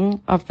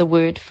meaning of the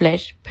word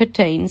flesh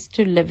pertains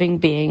to living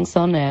beings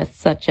on earth,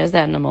 such as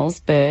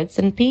animals, birds,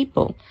 and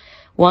people.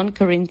 1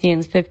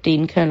 Corinthians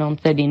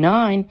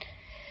 15:39.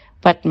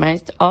 But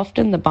most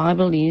often the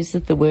Bible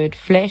uses the word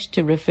flesh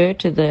to refer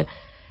to the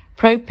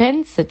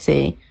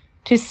propensity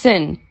to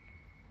sin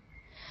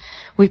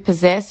we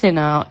possess in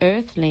our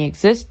earthly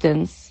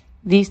existence.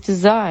 These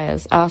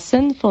desires, our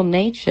sinful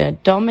nature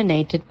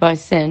dominated by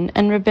sin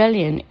and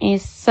rebellion,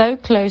 is so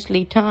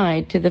closely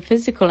tied to the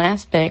physical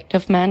aspect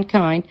of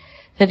mankind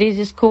that it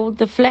is called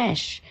the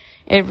flesh.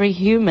 Every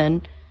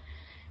human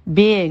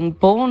being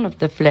born of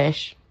the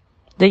flesh,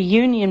 the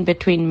union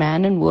between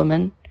man and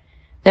woman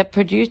that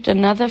produced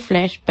another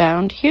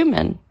flesh-bound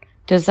human,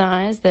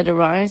 desires that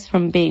arise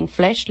from being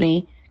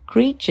fleshly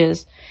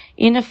creatures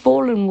in a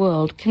fallen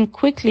world can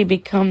quickly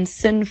become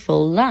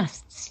sinful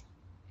lusts.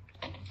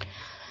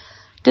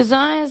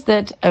 Desires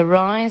that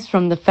arise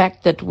from the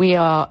fact that we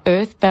are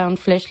earthbound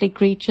fleshly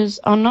creatures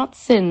are not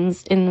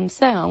sins in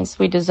themselves.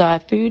 We desire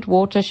food,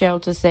 water,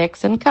 shelter,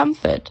 sex, and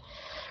comfort.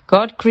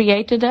 God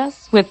created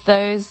us with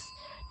those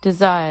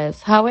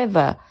desires.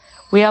 However,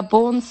 we are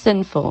born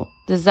sinful,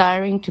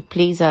 desiring to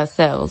please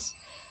ourselves,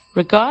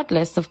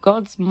 regardless of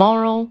God's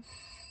moral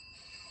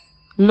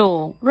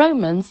law.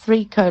 Romans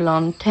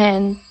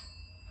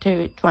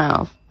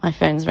 3:10-12. My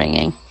phone's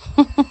ringing.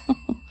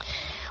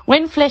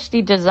 When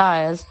fleshly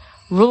desires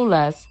rule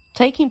us,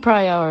 taking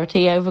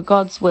priority over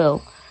God's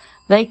will,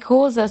 they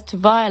cause us to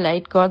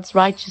violate God's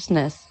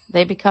righteousness.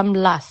 They become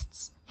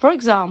lusts. For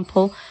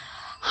example,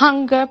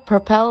 hunger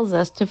propels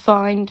us to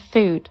find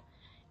food.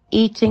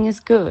 Eating is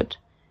good.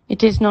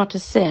 It is not a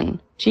sin.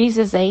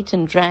 Jesus ate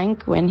and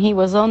drank when he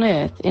was on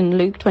earth in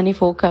Luke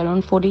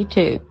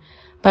 24:42.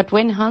 But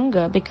when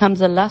hunger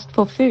becomes a lust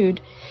for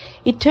food,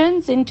 it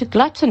turns into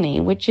gluttony,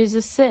 which is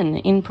a sin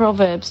in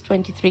Proverbs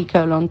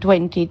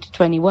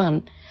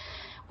 23:20-21.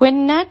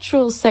 When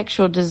natural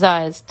sexual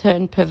desires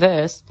turn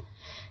perverse,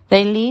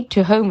 they lead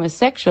to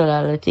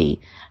homosexuality,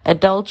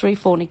 adultery,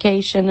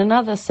 fornication, and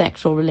other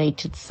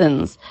sexual-related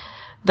sins.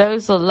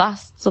 Those are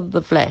lusts of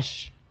the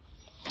flesh.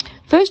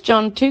 1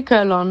 John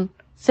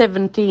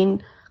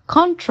 2:17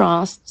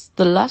 contrasts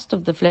the lust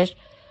of the flesh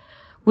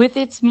with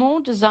its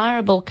more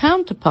desirable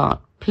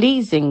counterpart,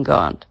 pleasing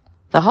God.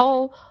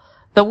 The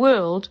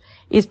world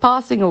is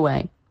passing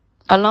away,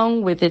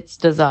 along with its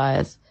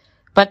desires,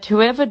 but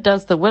whoever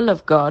does the will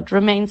of God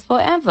remains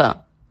forever.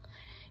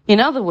 In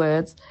other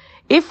words,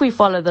 if we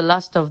follow the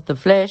lust of the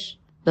flesh,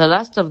 the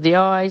lust of the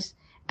eyes,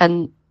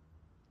 and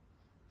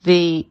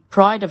the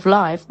pride of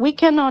life, we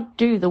cannot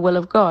do the will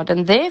of God,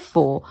 and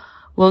therefore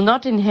will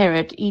not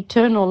inherit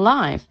eternal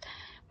life.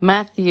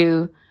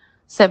 Matthew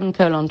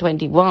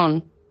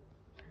 7:21,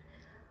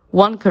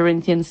 1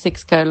 Corinthians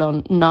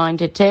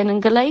 6:9-10,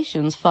 and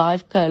Galatians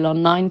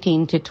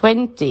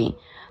 5:19-20.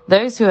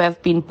 Those who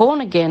have been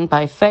born again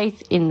by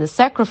faith in the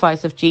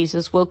sacrifice of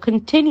Jesus will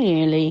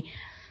continually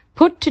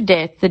put to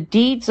death the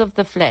deeds of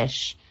the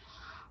flesh.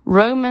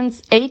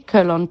 Romans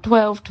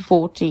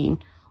 8:12-14.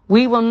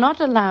 We will not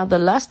allow the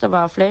lust of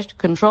our flesh to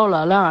control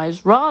our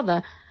lives.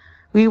 Rather,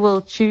 we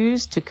will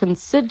choose to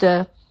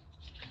consider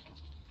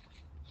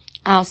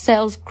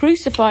ourselves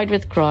crucified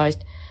with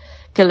Christ.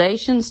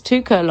 Galatians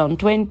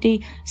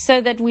 2:20,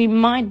 so that we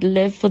might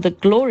live for the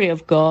glory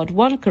of God.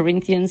 1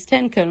 Corinthians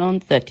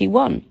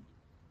 10:31.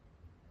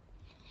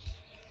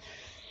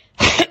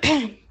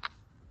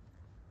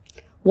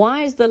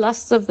 Why is the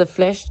lusts of the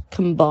flesh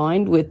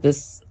combined with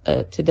this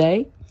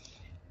today?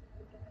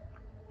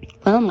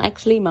 Well,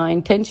 actually, my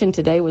intention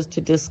today was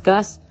to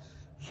discuss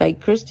fake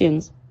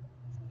Christians.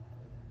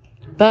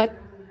 But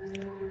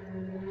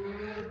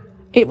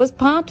it was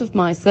part of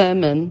my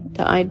sermon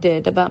that I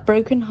did about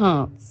broken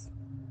hearts.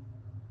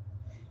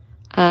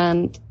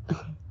 And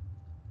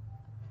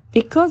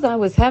because I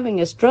was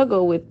having a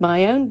struggle with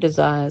my own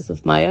desires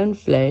of my own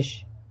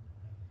flesh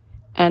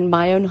and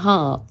my own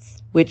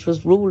hearts, which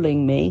was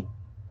ruling me,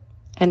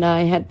 and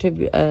I had to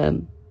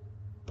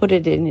put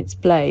it in its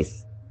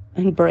place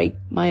and break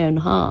my own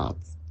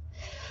hearts,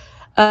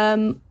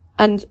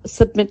 and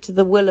submit to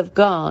the will of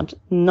God,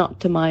 not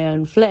to my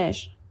own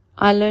flesh,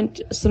 I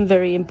learned some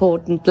very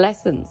important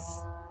lessons.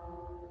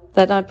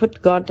 That I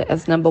put God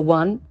as number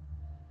one,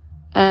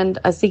 and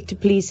I seek to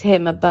please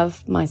Him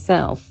above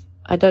myself.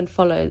 I don't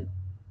follow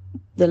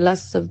the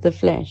lusts of the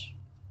flesh.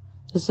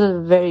 This is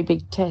a very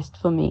big test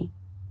for me.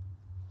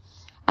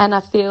 And I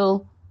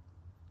feel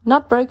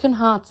not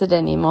broken-hearted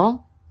anymore.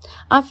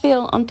 I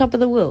feel on top of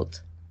the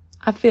world.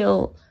 I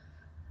feel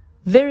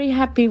very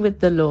happy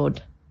with the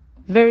Lord,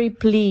 very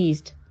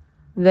pleased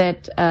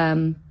that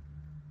I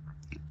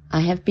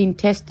have been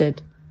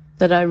tested,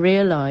 that I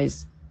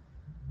realize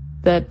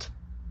that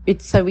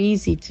it's so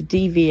easy to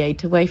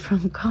deviate away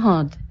from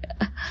God.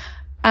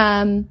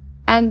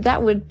 And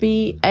that would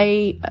be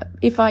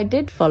if I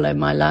did follow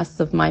my lusts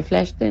of my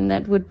flesh, then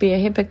that would be a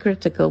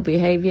hypocritical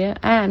behavior,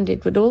 and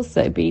it would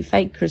also be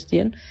fake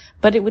Christian,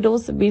 but it would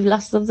also be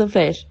lusts of the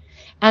flesh.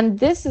 And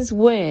this is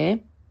where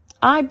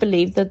I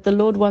believe that the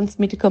Lord wants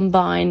me to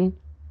combine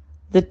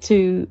the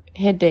two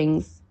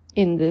headings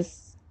in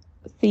this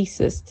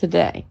thesis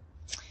today.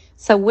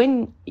 So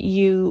when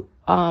you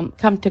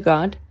come to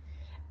God,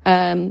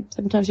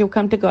 sometimes you'll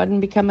come to God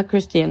and become a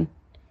Christian.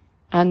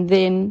 And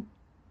then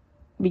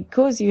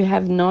because you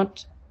have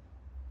not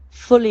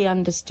fully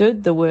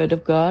understood the Word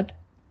of God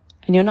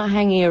and you're not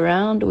hanging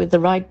around with the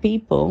right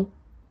people,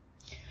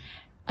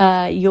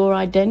 your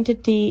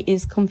identity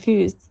is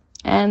confused.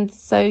 And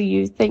so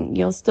you think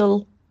you're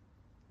still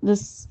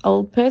this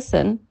old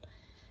person,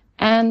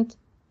 and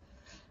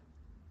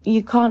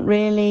you can't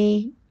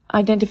really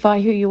identify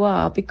who you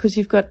are because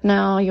you've got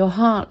now your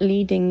heart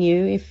leading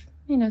you. If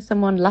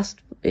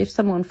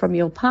someone from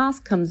your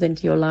past comes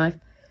into your life,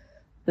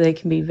 they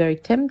can be very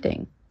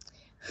tempting.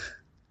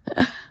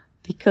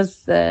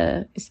 Because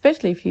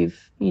especially if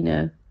you've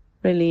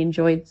really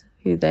enjoyed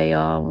who they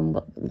are and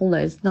all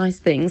those nice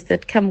things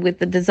that come with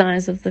the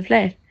desires of the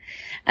flesh.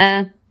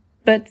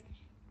 But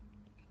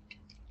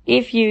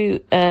if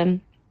you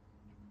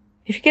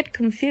get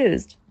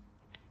confused,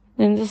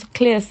 then there's a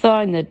clear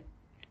sign that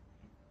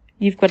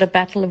you've got a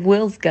battle of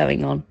wills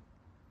going on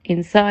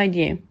inside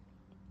you.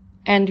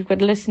 And you've got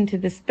to listen to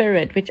the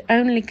Spirit, which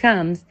only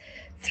comes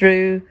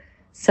through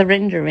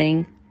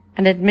surrendering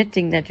and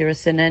admitting that you're a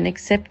sinner and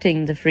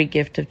accepting the free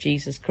gift of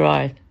Jesus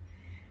Christ.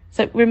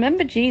 So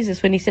remember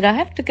Jesus when He said, I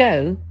have to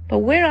go, but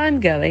where I'm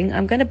going,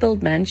 I'm going to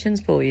build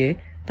mansions for you,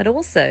 but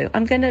also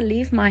I'm going to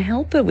leave my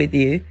helper with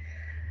you,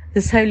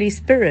 this Holy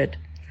Spirit.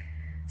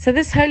 So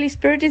this Holy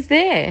Spirit is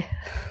there.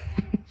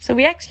 So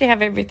we actually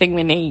have everything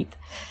we need.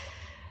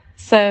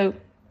 So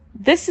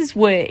this is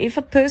where if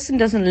a person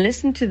doesn't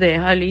listen to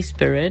their Holy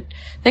Spirit,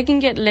 they can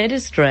get led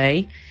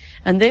astray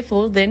and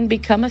therefore then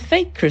become a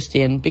fake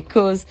Christian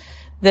because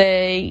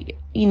they,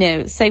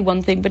 say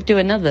one thing but do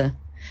another.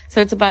 So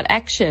it's about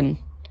action.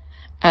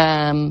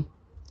 And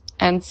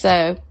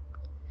so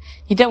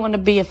you don't want to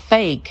be a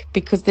fake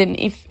because then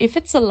if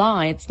it's a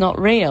lie, it's not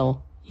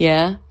real.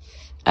 Yeah.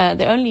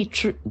 The only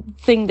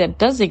thing that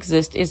does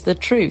exist is the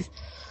truth.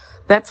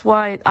 That's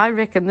why I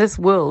reckon this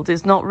world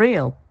is not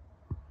real.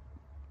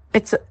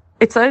 It's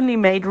only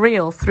made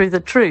real through the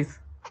truth,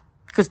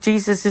 because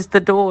Jesus is the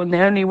door and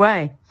the only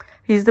way.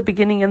 He's the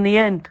beginning and the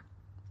end,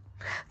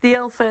 the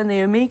Alpha and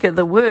the Omega,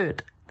 the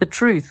Word, the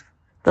truth,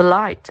 the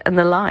light and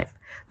the life.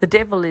 The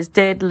devil is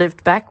dead,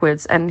 lived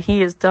backwards, and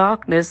he is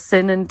darkness,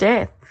 sin and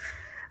death.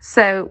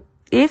 So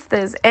if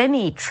there's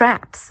any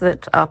traps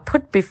that are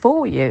put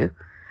before you,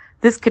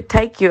 this could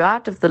take you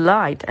out of the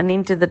light and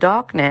into the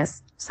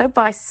darkness. So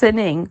by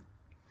sinning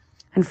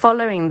and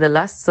following the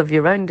lusts of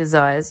your own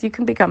desires, you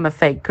can become a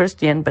fake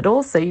Christian, but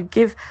also you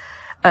give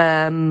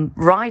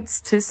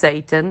rights to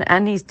Satan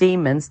and his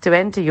demons to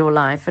enter your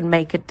life and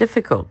make it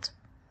difficult.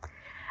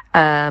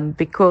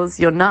 Because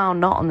you're now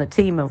not on the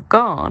team of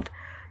God,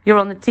 you're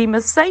on the team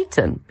of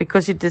Satan,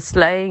 because you're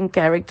displaying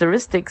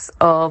characteristics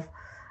of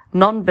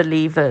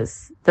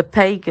non-believers, the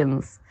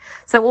pagans.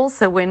 So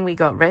also when we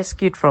got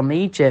rescued from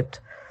Egypt,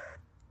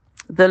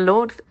 the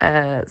Lord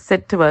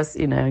said to us,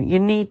 you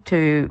need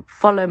to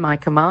follow my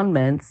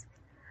commandments,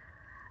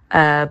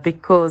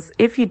 because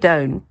if you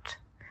don't,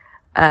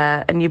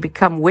 and you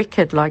become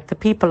wicked like the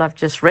people I've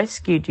just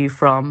rescued you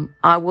from,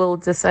 I will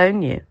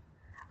disown you.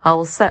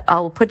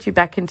 I'll put you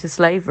back into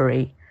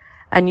slavery,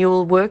 and you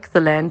will work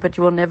the land, but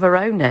you will never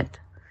own it.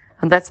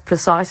 And that's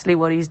precisely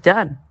what he's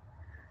done.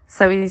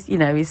 So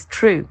he's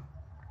true.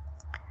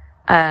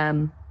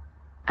 And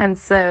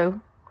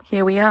so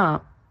here we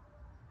are.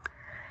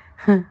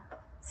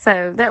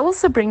 So that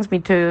also brings me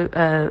to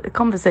a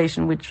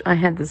conversation which I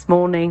had this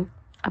morning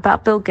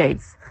about Bill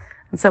Gates.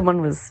 And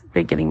someone was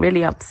getting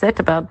really upset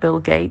about Bill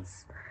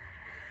Gates.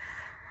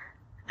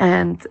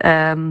 And,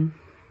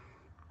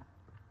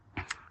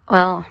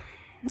 well,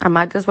 I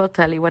might as well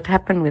tell you what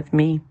happened with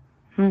me.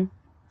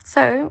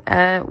 So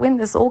when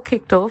this all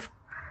kicked off,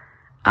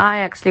 I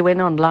actually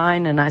went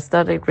online and I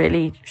started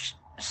really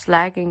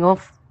slagging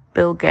off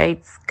Bill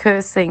Gates,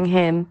 cursing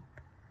him,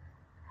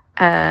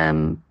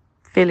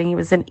 feeling he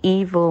was an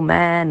evil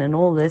man and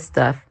all this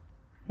stuff.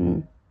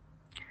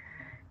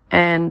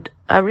 And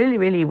I really,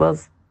 really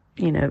was,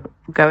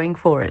 going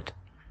for it.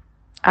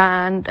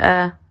 And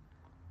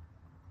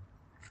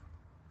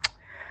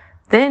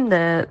then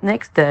the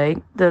next day,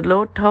 the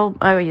Lord told,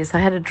 I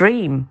had a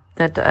dream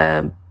that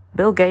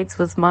Bill Gates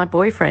was my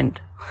boyfriend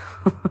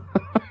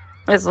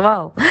as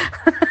well.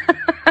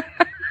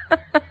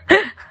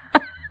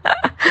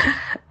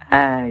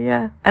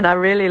 Yeah. And I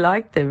really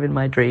liked him in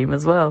my dream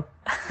as well.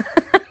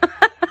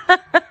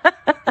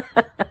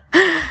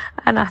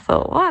 And I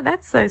thought, wow,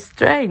 that's so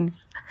strange.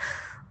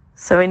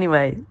 So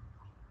anyway,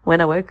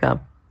 when I woke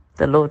up,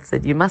 the Lord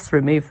said, you must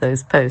remove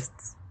those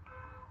posts.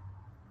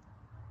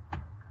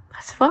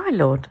 I said, why,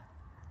 Lord?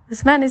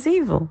 This man is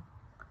evil.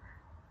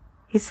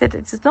 He said,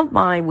 it is not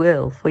my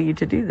will for you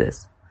to do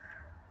this.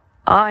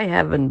 I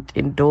haven't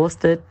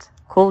endorsed it,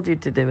 called you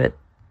to do it,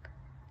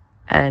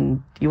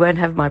 and you won't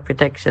have my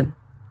protection,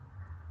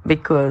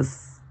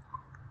 because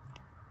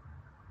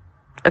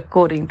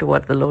according to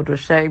what the Lord was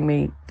showing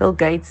me, Bill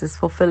Gates is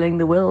fulfilling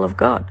the will of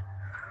God.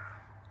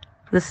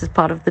 This is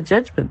part of the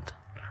judgment.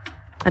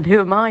 And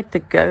who am I to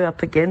go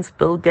up against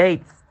Bill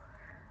Gates?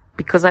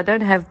 Because I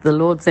don't have the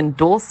Lord's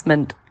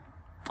endorsement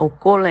or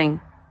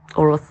calling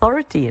or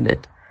authority in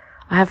it.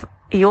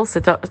 He also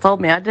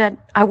told me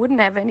I wouldn't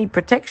have any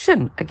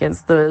protection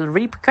against the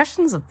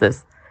repercussions of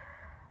this.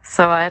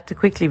 So I had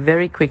to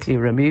very quickly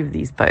remove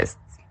these posts.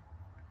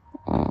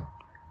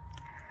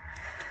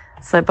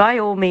 So by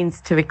all means,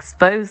 to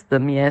expose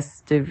them,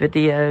 yes, do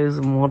videos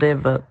and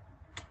whatever,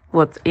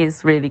 what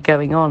is really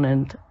going on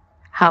and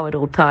how it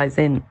all ties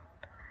in.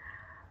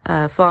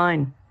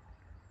 Fine.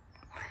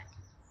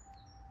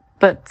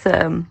 But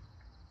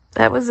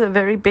that was a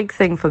very big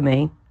thing for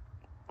me.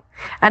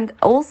 And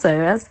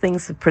also, as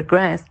things have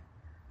progressed,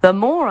 the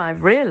more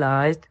I've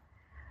realized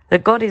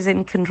that God is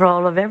in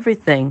control of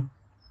everything.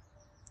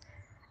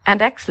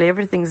 And actually,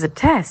 everything's a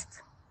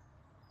test.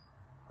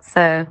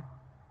 So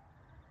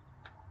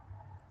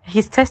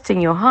he's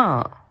testing your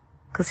heart,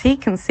 because he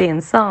can see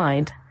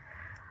inside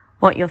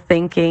what you're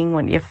thinking,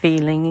 what you're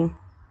feeling,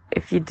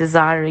 if you're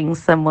desiring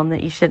someone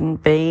that you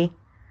shouldn't be,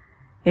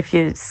 if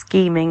you're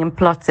scheming and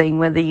plotting,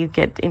 whether you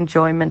get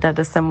enjoyment out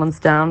of someone's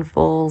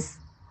downfalls,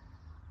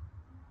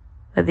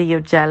 whether you're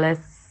jealous,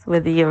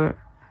 whether you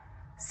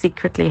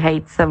secretly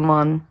hate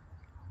someone.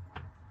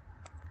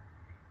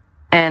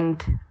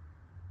 And,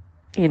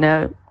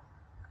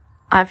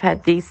 I've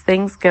had these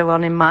things go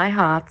on in my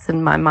heart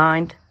and my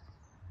mind,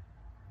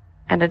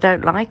 and I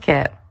don't like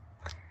it.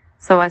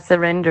 So I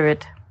surrender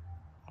it.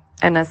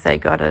 And I say,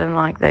 God, I don't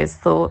like those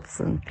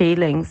thoughts and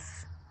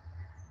feelings.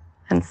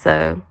 And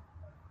so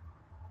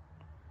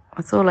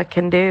that's all I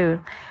can do,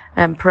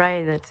 and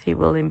pray that he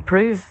will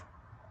improve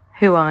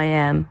who I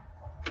am,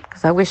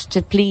 because I wish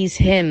to please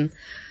him.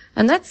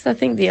 And that's, I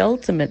think, the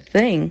ultimate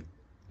thing,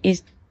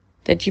 is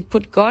that you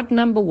put God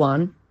number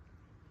one,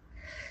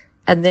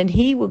 and then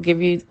he will give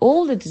you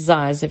all the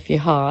desires of your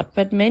heart.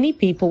 But many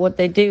people, what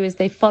they do is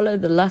they follow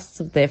the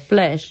lusts of their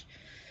flesh,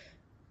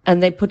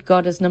 and they put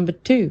God as number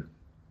two.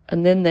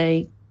 And then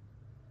they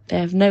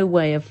have no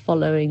way of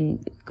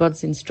following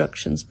God's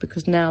instructions,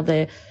 because now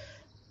they're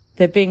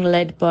being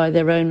led by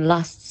their own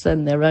lusts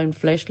and their own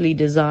fleshly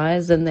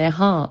desires and their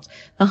heart.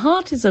 The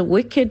heart is a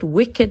wicked,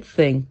 wicked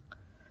thing.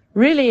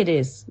 Really it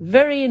is.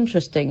 Very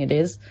interesting it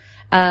is.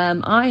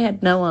 I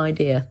had no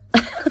idea.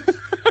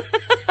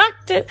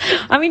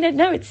 I mean, I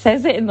know it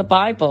says it in the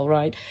Bible,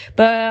 right?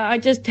 But I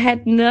just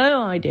had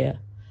no idea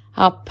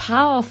how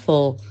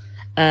powerful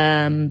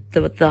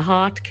the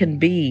heart can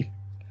be.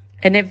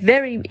 And it's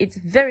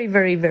very,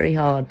 very, very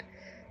hard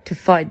to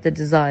fight the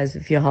desires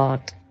of your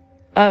heart.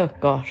 Oh,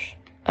 gosh.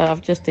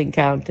 I've just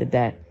encountered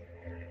that.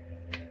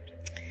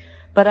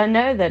 But I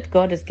know that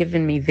God has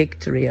given me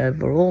victory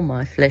over all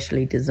my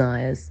fleshly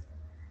desires.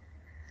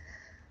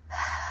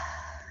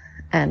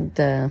 And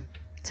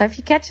so if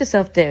you catch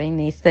yourself doing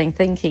these things,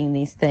 thinking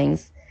these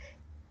things,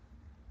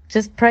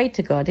 just pray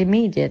to God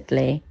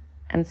immediately.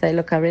 and say,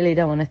 look, I really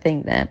don't want to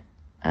think that.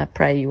 I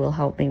pray you will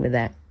help me with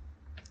that.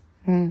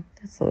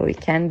 That's all we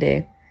can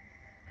do.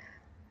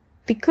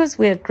 Because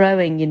we're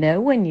growing,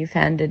 when you've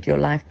handed your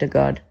life to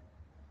God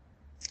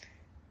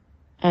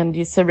and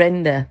you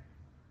surrender,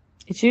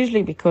 it's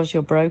usually because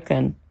you're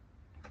broken.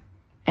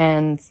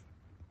 And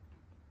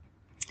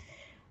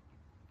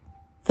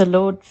the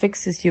Lord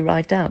fixes you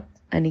right up,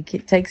 and He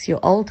takes your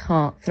old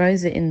heart,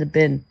 throws it in the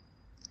bin,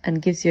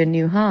 and gives you a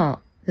new heart.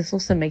 This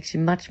also makes you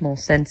much more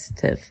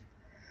sensitive,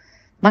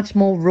 much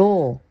more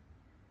raw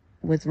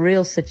with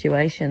real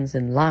situations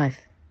in life.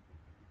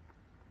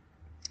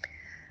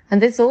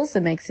 And this also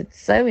makes it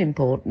so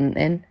important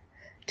then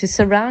to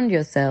surround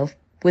yourself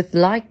with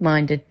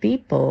like-minded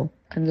people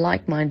and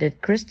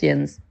like-minded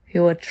Christians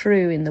who are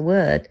true in the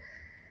Word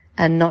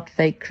and not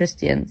fake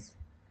Christians.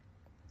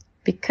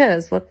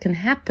 Because what can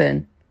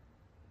happen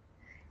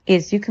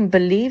is you can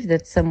believe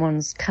that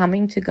someone's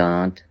coming to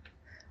God,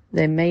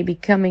 they may be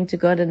coming to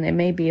God, and they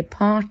may be a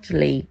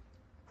partly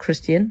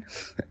Christian,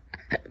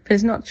 but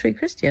it's not true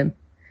Christian.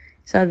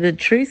 It's either the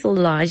truth or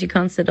lies. You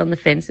can't sit on the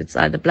fence. It's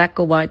either black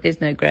or white.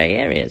 There's no grey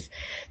areas.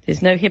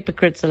 There's no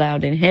hypocrites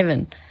allowed in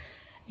heaven.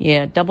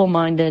 Yeah,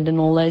 double-minded and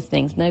all those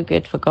things. No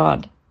good for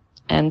God.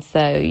 And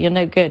so you're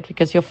no good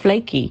because you're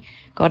flaky.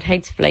 God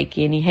hates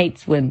flaky and He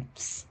hates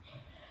wimps.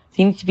 So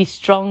you need to be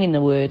strong in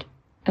the Word.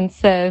 And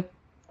so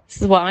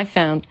this is what I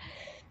found.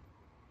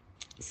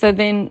 So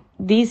then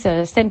these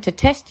are sent to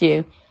test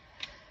you.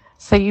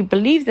 So you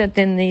believe that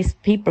then these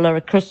people are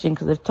a Christian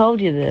because they've told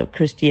you they're a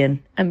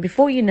Christian. And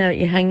before you know it,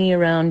 you're hanging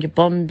around, you're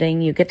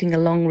bonding, you're getting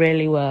along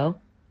really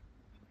well.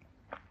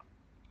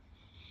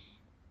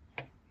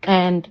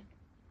 And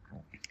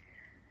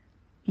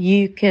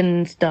you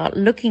can start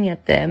looking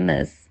at them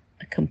as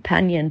a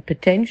companion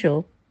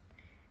potential,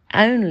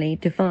 only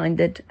to find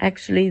that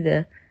actually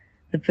the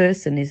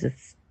person is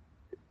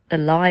a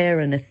liar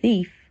and a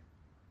thief,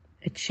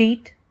 a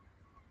cheat,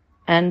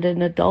 and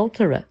an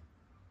adulterer.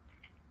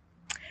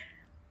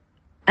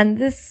 And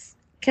this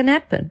can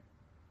happen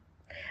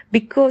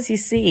because, you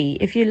see,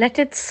 if you let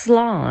it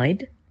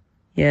slide,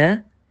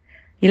 you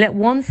let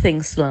one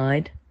thing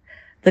slide,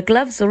 the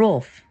gloves are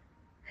off,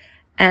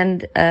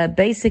 and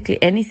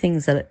basically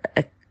anything's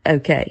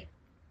okay.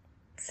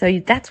 So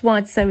that's why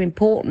it's so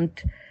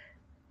important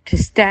to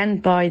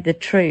stand by the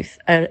truth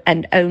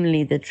and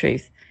only the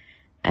truth.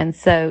 And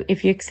so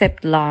if you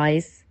accept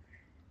lies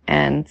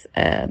and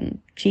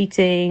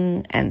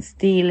cheating and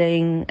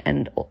stealing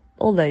and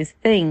all those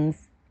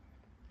things,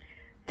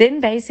 then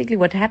basically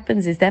what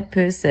happens is that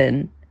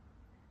person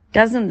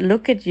doesn't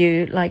look at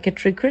you like a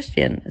true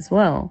Christian as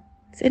well.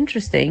 It's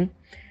interesting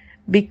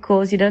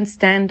because you don't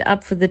stand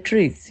up for the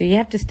truth. So you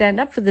have to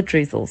stand up for the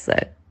truth also.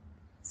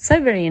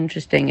 So very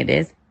interesting it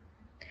is.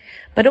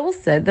 But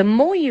also, the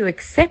more you're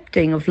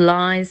accepting of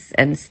lies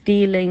and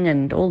stealing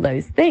and all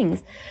those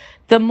things,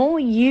 the more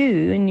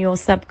you in your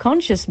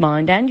subconscious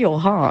mind and your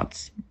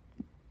heart's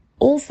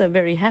also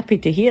very happy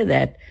to hear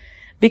that.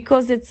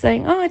 Because it's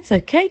saying, oh, it's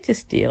okay to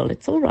steal.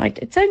 It's all right.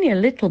 It's only a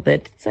little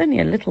bit. It's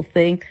only a little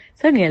thing.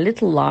 It's only a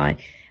little lie.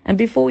 And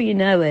before you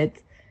know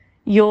it,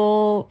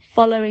 you're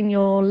following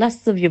your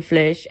lusts of your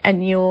flesh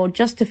and you're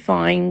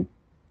justifying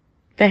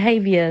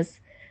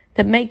behaviors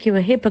that make you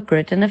a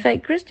hypocrite and a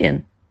fake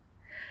Christian.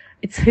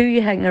 It's who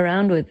you hang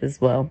around with as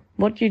well.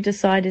 What you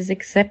decide is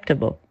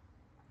acceptable.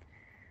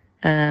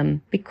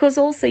 Because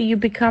also you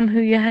become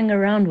who you hang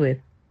around with.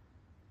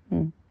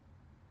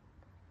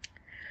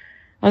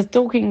 I was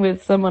talking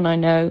with someone I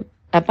know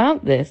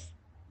about this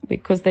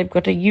because they've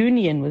got a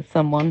union with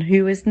someone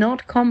who is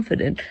not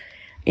confident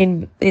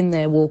in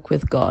their walk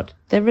with God.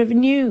 They're a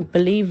new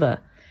believer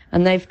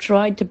and they've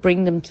tried to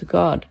bring them to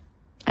God.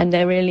 And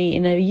they're really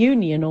in a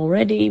union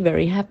already,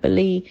 very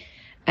happily,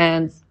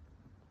 and,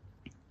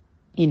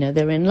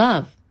 they're in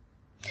love.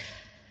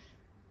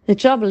 The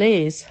trouble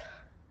is,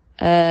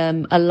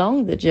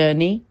 along the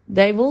journey,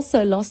 they've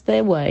also lost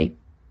their way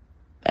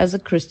as a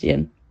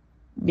Christian.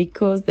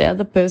 Because the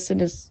other person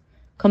has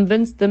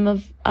convinced them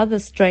of other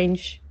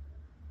strange,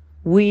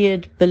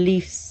 weird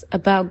beliefs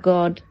about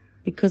God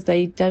because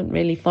they don't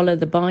really follow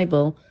the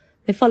Bible.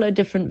 They follow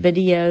different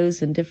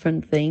videos and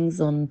different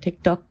things on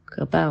TikTok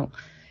about,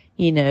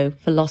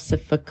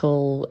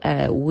 philosophical,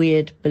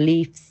 weird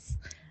beliefs,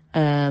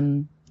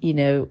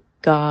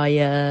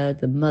 Gaia,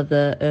 the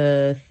Mother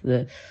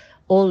Earth,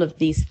 all of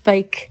these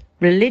fake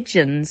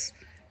religions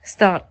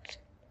start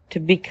to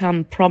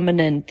become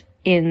prominent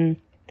in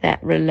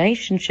that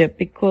relationship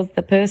because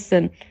the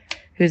person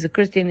who's a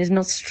Christian is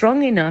not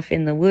strong enough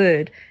in the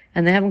Word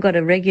and they haven't got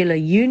a regular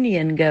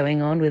union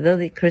going on with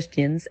other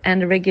Christians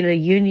and a regular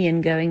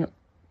union going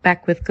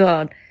back with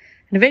God.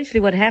 And eventually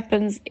what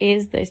happens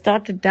is they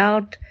start to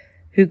doubt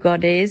who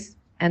God is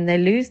and they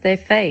lose their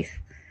faith.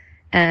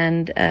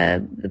 And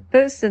the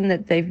person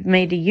that they've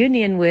made a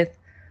union with,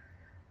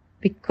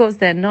 because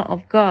they're not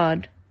of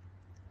God,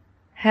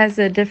 has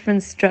a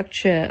different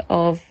structure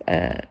of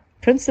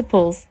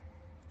principles.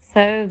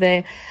 So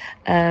the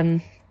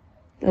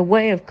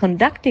way of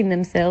conducting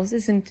themselves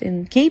isn't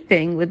in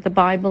keeping with the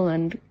Bible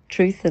and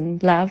truth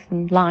and love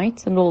and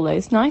light and all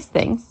those nice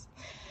things.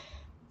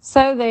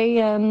 So they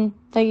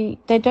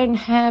don't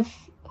have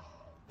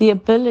the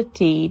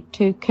ability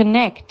to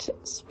connect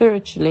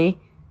spiritually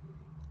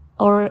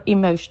or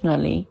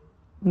emotionally,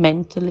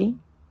 mentally,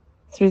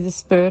 through the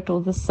spirit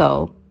or the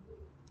soul.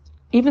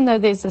 Even though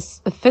there's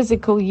a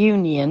physical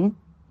union,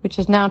 which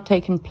has now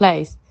taken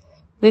place,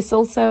 there's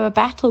also a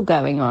battle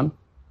going on.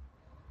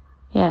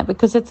 Yeah,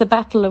 because it's a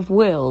battle of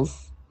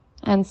wills.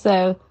 And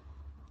so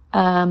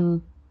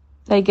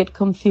they get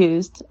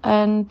confused,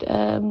 and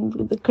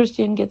the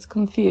Christian gets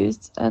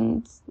confused,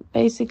 and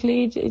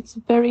basically it's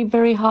very,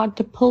 very hard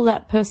to pull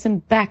that person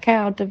back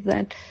out of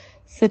that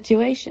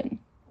situation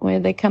where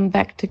they come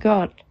back to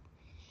God.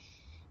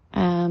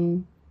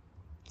 So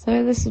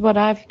this is what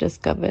I've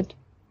discovered.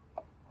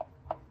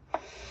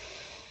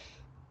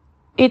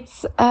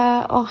 It's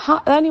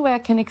the only way I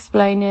can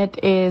explain it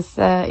is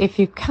if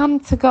you come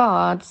to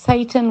God,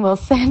 Satan will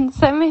send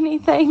so many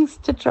things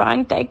to try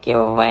and take you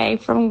away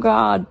from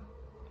God,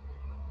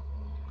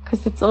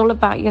 because it's all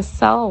about your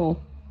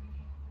soul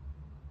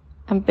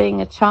and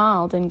being a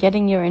child and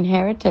getting your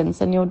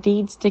inheritance, and your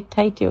deeds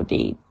dictate your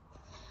deeds.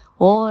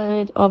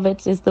 All of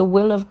it is the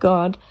will of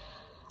God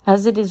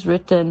as it is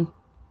written,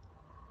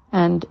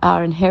 and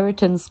our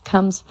inheritance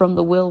comes from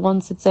the will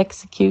once it's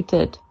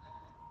executed.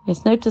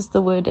 Yes, notice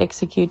the word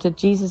executed.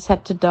 Jesus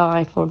had to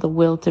die for the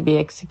will to be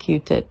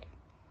executed.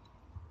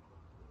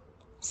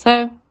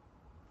 So,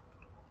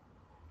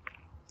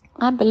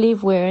 I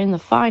believe we're in the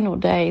final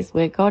days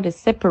where God is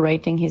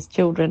separating his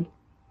children.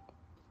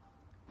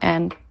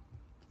 And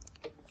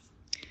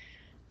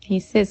he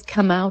says,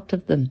 come out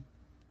of them.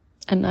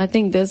 And I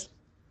think this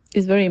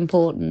is very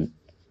important.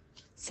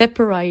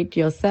 Separate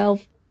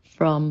yourself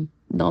from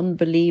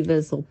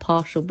non-believers or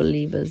partial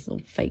believers or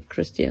fake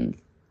Christians.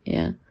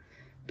 Yeah.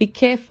 Be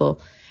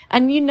careful.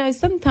 And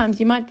sometimes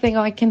you might think,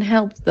 I can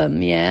help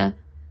them. Yeah.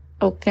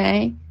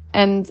 Okay.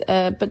 And,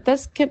 but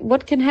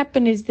what can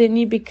happen is then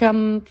you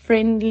become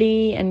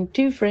friendly and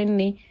too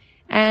friendly,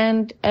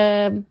 and,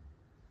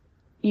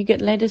 you get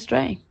led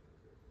astray.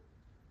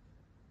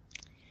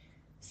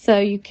 So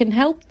you can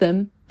help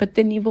them, but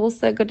then you've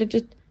also got to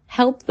just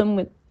help them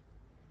with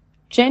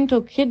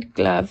gentle kid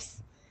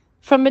gloves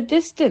from a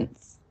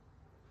distance.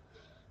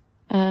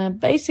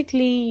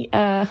 Basically,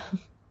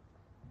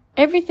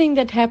 everything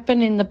that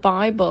happened in the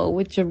Bible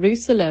with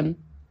Jerusalem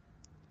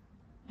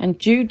and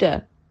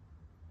Judah,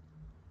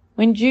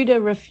 when Judah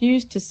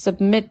refused to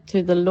submit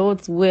to the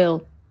Lord's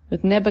will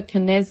with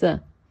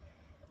Nebuchadnezzar,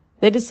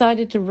 they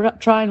decided to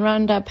try and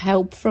round up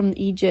help from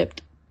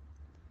Egypt.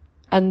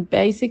 And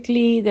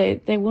basically,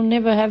 they will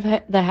never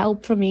have the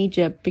help from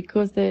Egypt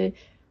because they've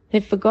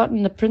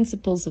forgotten the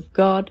principles of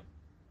God.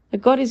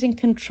 That God is in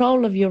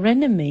control of your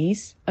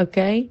enemies,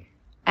 okay,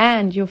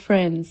 and your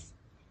friends.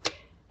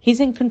 He's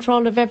in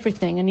control of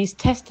everything, and he's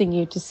testing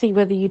you to see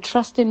whether you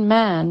trust in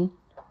man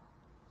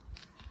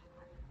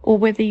or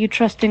whether you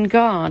trust in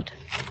God.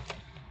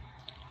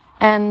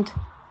 And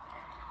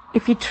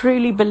if you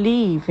truly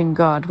believe in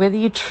God, whether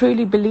you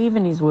truly believe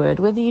in his word,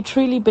 whether you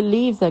truly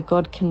believe that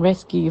God can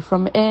rescue you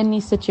from any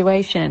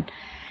situation,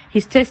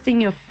 he's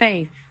testing your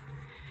faith.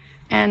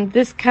 And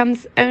this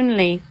comes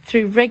only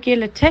through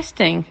regular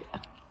testing.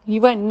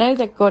 You won't know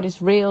that God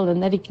is real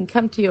and that he can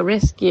come to your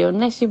rescue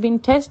unless you've been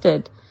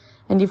tested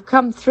and you've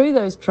come through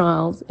those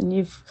trials and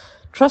you've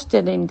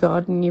trusted in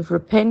God and you've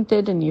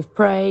repented and you've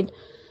prayed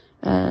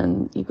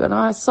and you've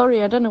gone,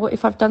 sorry, I don't know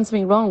if I've done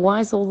something wrong. Why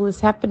is all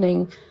this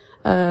happening?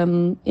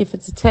 If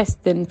it's a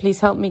test, then please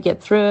help me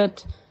get through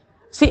it.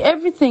 See,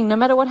 everything, no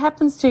matter what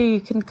happens to you,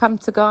 you can come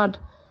to God.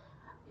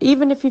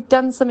 Even if you've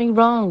done something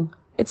wrong,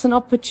 it's an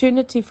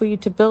opportunity for you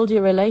to build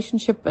your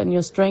relationship and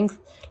your strength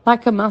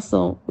like a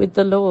muscle with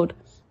the Lord.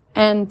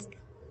 And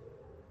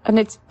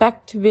it's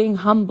back to being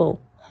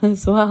humble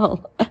as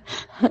well.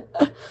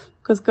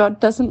 Because God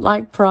doesn't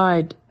like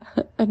pride,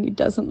 and he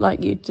doesn't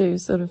like you to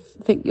sort of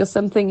think you're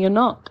something you're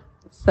not.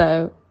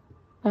 So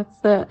that's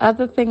the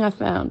other thing I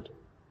found.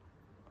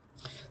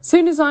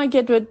 Soon as I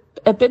get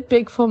a bit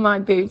big for my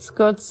boots,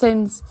 God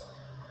sends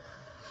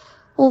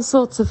all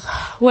sorts of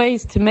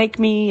ways to make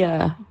me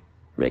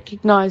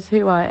recognize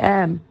who I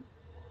am.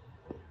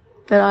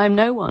 That I'm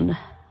no one.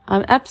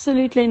 I'm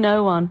absolutely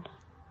no one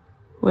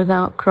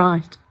without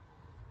Christ.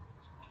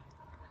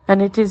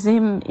 And it is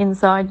him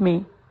inside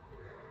me,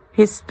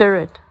 his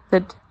spirit,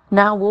 that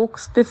now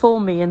walks before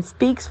me and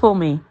speaks for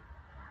me.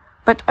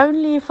 But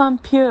only if I'm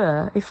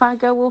pure. If I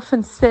go off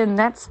and sin,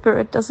 that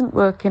spirit doesn't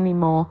work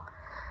anymore,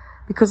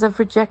 because I've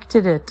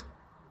rejected it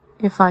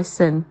if I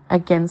sin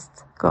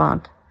against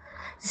God.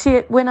 You see,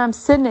 when I'm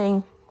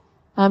sinning,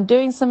 I'm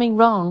doing something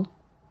wrong,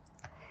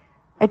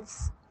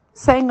 it's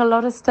saying a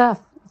lot of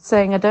stuff. It's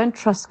saying I don't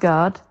trust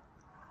God.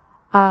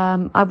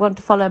 I want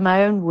to follow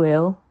my own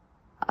will.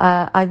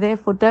 I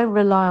therefore don't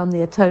rely on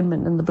the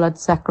atonement and the blood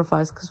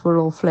sacrifice because we're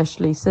all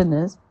fleshly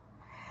sinners.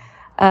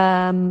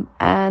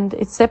 And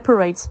it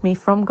separates me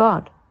from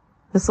God.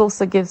 This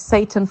also gives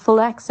Satan full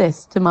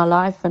access to my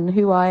life and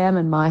who I am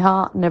and my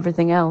heart and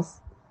everything else.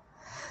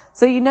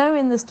 So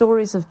in the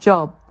stories of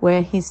Job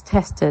where he's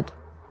tested,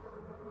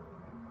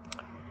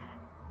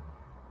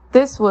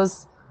 this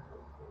was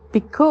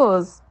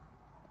because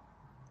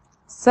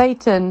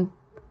Satan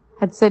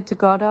had said to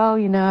God, oh,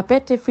 I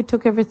bet if we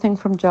took everything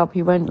from Job,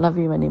 he won't love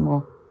you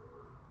anymore.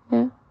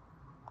 Yeah.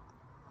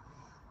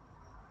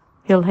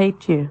 He'll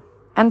hate you.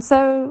 And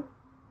so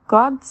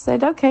God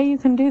said, okay, you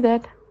can do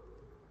that.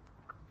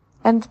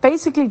 And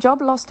basically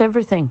Job lost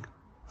everything.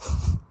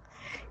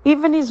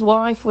 Even his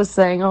wife was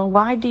saying, oh,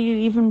 why do you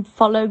even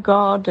follow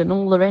God and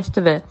all the rest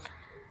of it?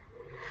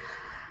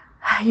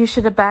 You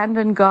should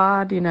abandon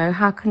God,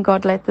 how can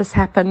God let this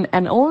happen?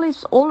 And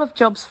all of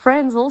Job's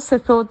friends also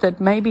thought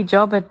that maybe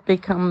Job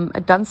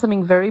had done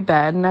something very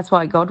bad, and that's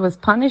why God was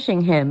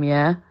punishing him,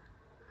 yeah?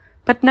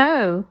 But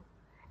no,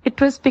 it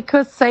was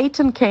because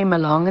Satan came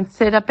along and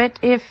said, I bet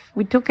if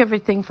we took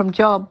everything from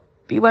Job,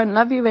 he won't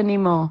love you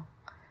anymore.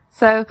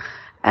 So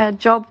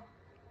Job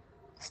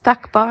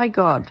stuck by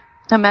God,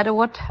 no matter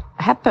what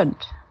happened.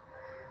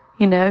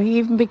 He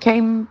even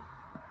became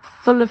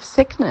full of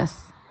sickness.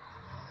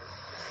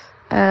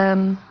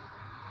 And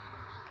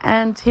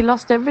he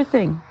lost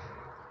everything.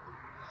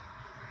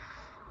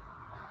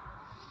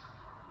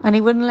 And he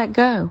wouldn't let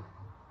go.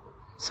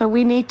 So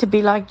we need to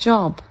be like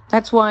Job.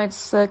 That's why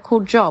it's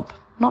called Job,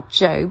 not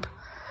Job.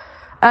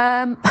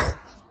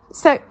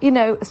 So,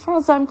 as far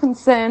as I'm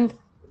concerned,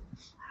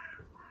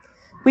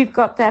 we've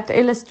got that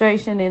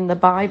illustration in the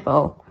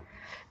Bible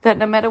that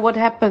no matter what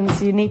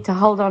happens, you need to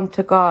hold on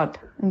to God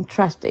and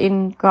trust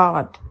in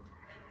God,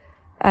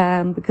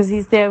 because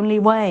He's the only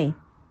way.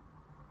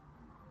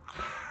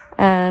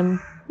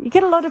 You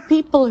get a lot of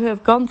people who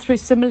have gone through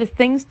similar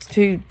things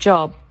to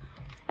Job,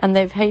 and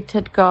they've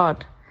hated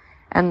God,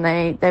 and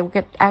they will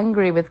get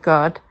angry with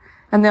God,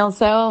 and they'll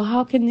say, oh,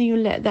 how can you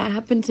let that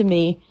happen to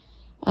me?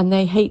 And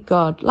they hate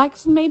God.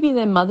 Like maybe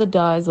their mother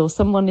dies or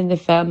someone in their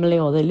family,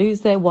 or they lose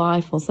their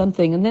wife or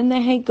something, and then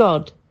they hate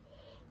God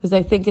because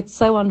they think it's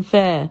so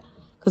unfair.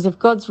 Because if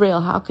God's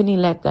real, how can He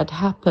let that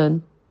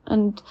happen?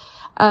 And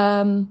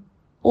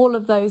all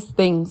of those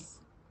things.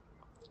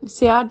 You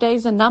see, our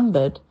days are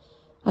numbered.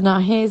 And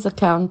our hairs are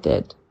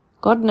counted.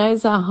 God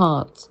knows our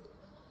hearts.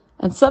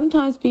 And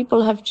sometimes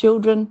people have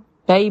children,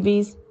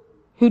 babies,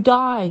 who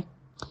die.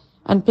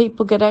 And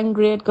people get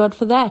angry at God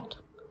for that.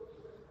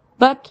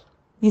 But,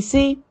 you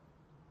see,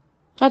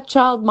 that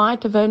child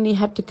might have only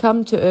had to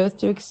come to earth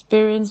to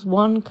experience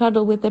one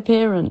cuddle with their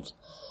parent.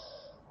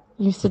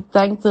 You should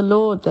thank the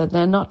Lord that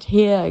they're not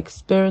here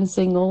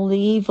experiencing all the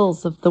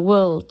evils of the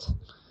world,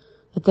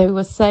 that they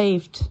were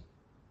saved.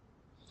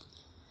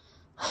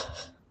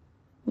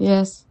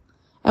 Yes.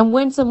 And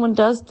when someone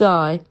does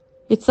die,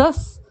 it's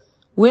us.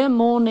 We're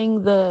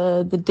mourning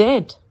the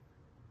dead.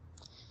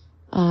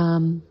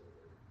 And,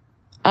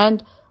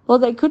 well,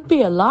 they could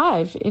be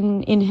alive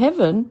in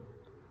heaven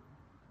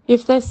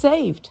if they're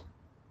saved.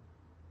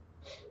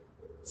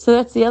 So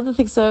that's the other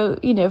thing. So,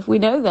 if we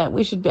know that,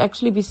 we should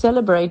actually be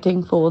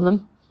celebrating for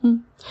them.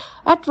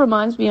 That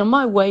reminds me, on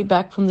my way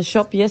back from the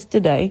shop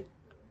yesterday,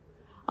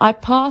 I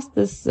passed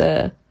this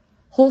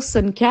horse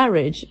and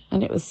carriage,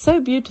 and it was so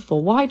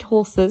beautiful. White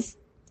horses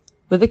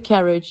with a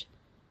carriage,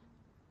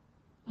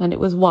 and it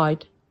was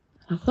white.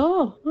 I thought,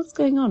 oh, what's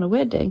going on? A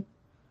wedding?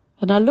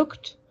 And I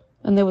looked,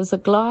 and it was a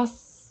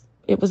glass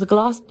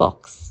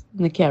box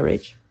in the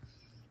carriage,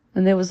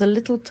 and there was a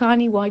little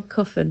tiny white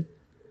coffin.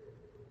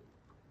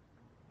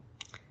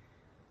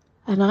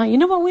 And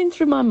what went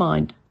through my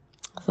mind?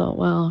 I thought,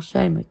 well,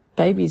 shame, a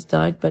baby's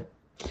died, but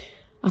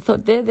I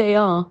thought, there they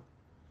are.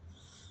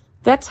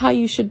 That's how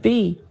you should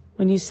be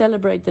when you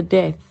celebrate the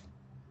death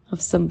of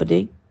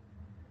somebody.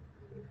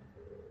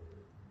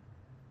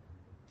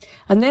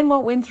 And then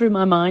what went through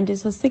my mind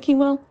is I was thinking,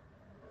 well,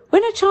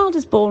 when a child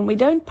is born, we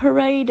don't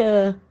parade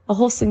a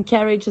horse and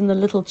carriage and the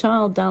little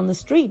child down the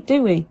street,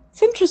 do we?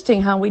 It's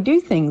interesting how we do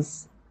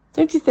things,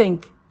 don't you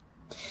think?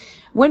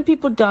 When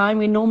people die,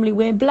 we normally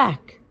wear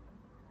black,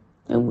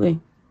 don't we?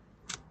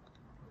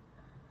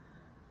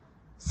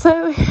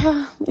 So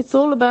it's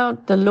all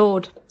about the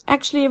Lord.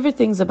 Actually,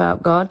 everything's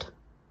about God.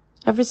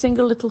 Every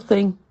single little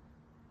thing.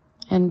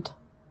 And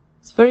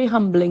it's very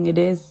humbling, it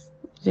is.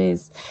 It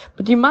is.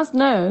 But you must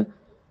know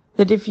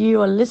that if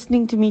you are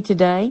listening to me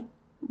today,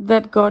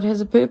 that God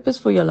has a purpose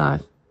for your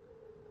life,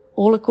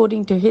 all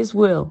according to His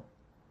will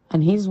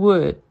and His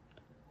word.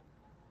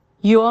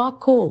 You are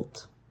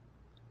called.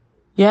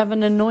 You have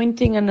an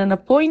anointing and an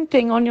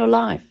appointing on your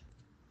life.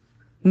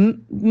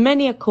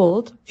 Many are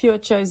called, few are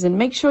chosen.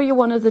 Make sure you're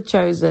one of the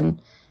chosen.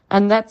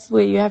 And that's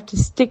where you have to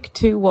stick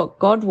to what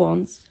God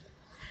wants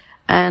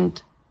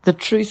and the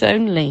truth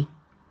only.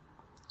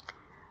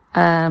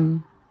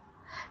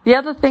 The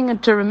other thing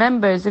to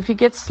remember is if you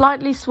get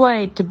slightly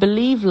swayed to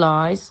believe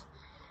lies,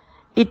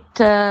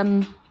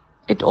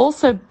 it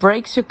also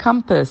breaks your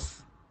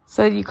compass.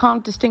 So you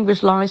can't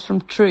distinguish lies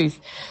from truth.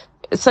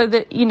 So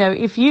that,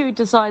 if you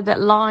decide that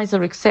lies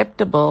are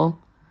acceptable,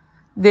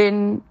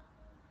 then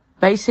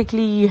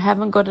basically you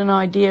haven't got an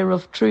idea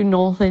of true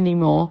north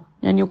anymore,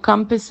 and your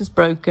compass is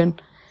broken.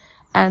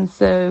 And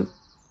so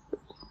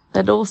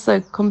that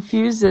also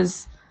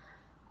confuses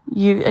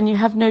you, and you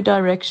have no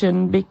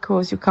direction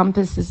because your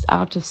compass is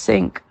out of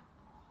sync.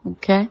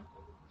 Okay?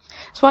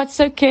 That's why it's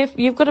so careful.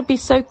 You've got to be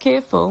so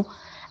careful,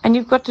 and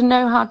you've got to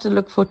know how to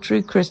look for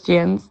true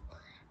Christians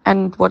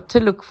and what to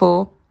look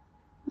for,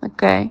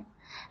 okay?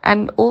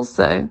 And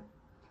also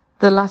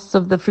the lusts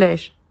of the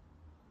flesh,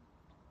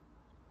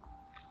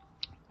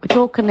 which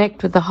all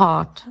connect with the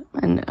heart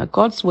and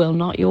God's will,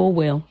 not your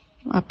will.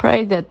 I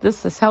pray that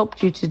this has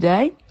helped you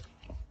today.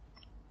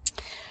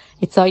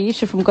 It's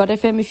Aisha from God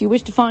FM. If you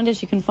wish to find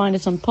us, you can find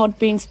us on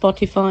Podbean,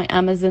 Spotify,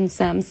 Amazon,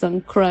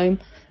 Samsung, Chrome,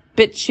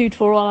 BitChute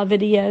for all our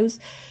videos,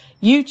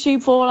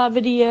 YouTube for all our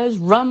videos,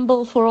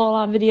 Rumble for all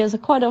our videos. I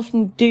quite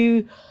often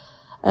do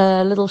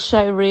little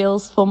show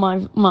reels for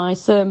my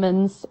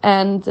sermons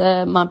and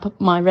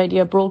my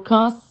radio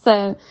broadcasts.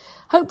 So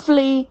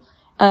hopefully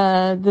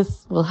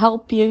this will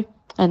help you,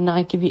 and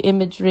I give you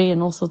imagery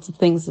and all sorts of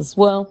things as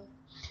well.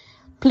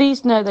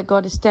 Please know that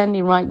God is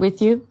standing right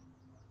with you.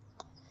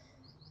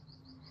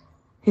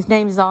 His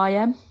name is I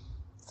Am.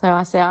 So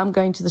I say, I'm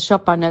going to the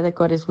shop. I know that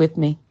God is with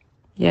me.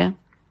 Yeah.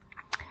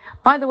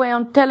 By the way,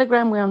 on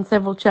Telegram, we're on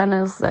several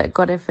channels.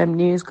 God FM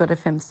News, God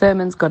FM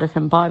Sermons, God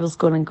FM Bible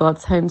School, and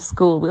God's Home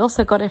School. We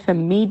also got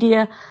FM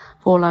Media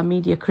for all our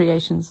media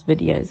creations,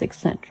 videos,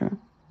 etc.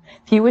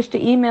 If you wish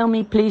to email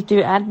me, please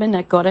do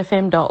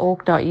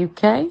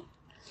admin@godfm.org.uk.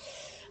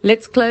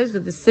 Let's close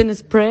with the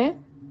sinner's prayer.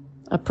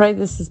 I pray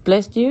this has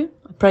blessed you.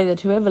 I pray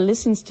that whoever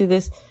listens to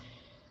this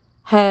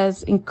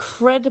has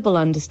incredible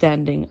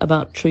understanding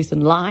about truth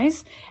and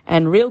lies,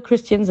 and real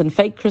Christians and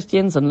fake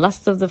Christians and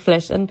lusts of the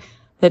flesh, and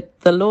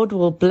that the Lord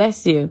will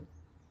bless you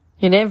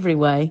in every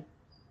way.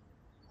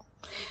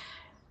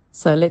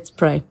 So let's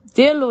pray.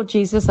 Dear Lord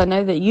Jesus, I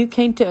know that you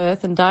came to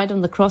earth and died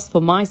on the cross for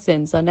my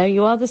sins. I know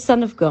you are the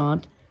Son of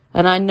God,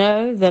 and I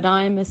know that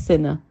I am a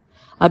sinner.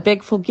 I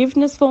beg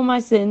forgiveness for my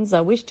sins.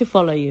 I wish to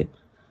follow you.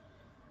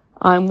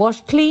 I am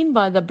washed clean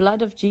by the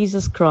blood of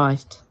Jesus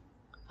Christ.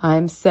 I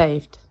am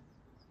saved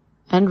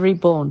and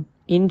reborn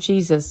in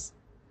Jesus.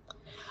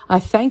 I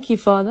thank you,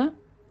 Father.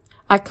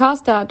 I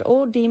cast out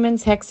all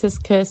demons, hexes,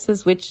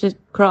 curses,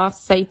 witchcraft,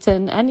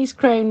 Satan, and his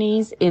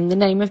cronies in the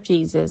name of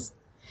Jesus.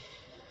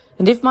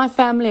 And if my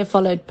family have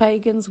followed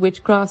pagans,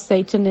 witchcraft,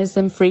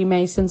 Satanism,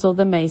 Freemasons, or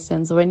the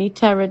Masons, or any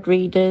tarot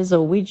readers,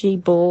 or Ouija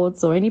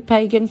boards, or any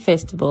pagan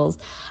festivals,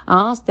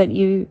 I ask that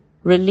you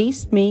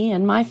release me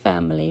and my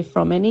family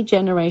from any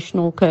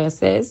generational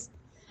curses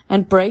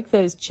and break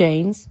those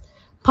chains,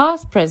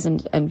 past,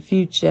 present, and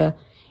future,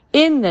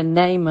 in the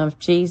name of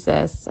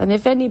Jesus. And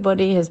if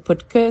anybody has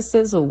put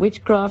curses or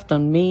witchcraft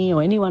on me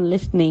or anyone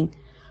listening,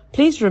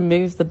 please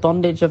remove the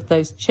bondage of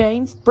those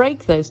chains,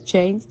 break those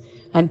chains,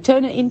 and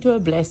turn it into a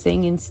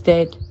blessing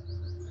instead.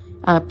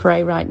 I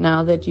pray right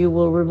now that you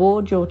will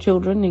reward your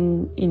children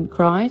in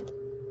Christ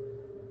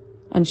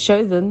and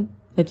show them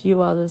that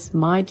you are this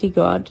mighty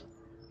God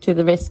to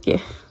the rescue.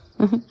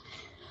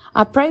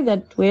 I pray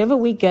that wherever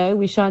we go,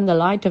 we shine the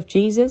light of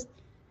Jesus,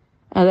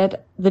 and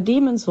that the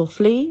demons will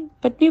flee,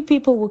 but new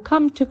people will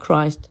come to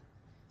Christ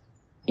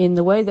in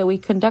the way that we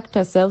conduct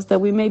ourselves,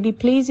 that we may be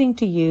pleasing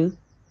to you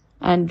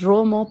and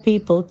draw more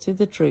people to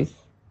the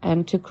truth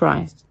and to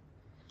Christ.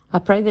 I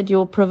pray that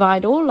you'll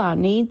provide all our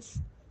needs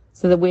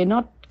so that we're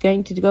not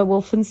going to go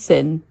off in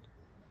sin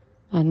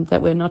and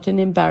that we're not an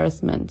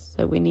embarrassment.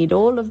 So we need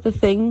all of the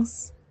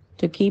things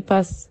to keep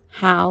us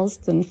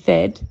housed and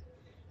fed.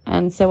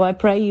 And so I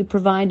pray you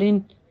provide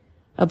in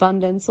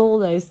abundance all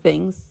those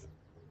things,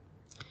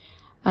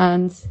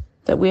 and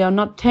that we are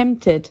not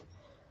tempted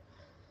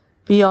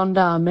beyond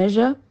our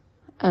measure,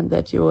 and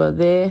that you are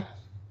there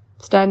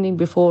standing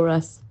before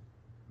us.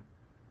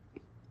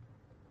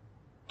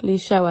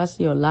 Please show us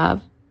your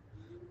love.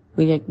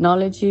 We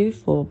acknowledge you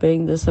for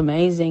being this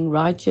amazing,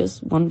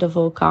 righteous,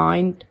 wonderful,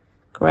 kind,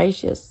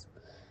 gracious,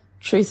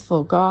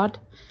 truthful God.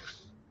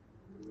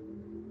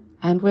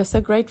 And we're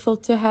so grateful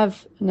to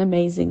have an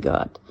amazing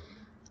God.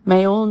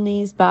 May all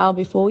knees bow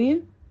before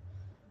you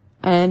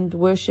and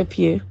worship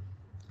you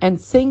and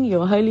sing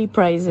your holy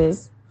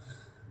praises,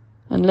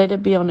 and let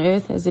it be on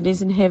earth as it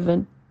is in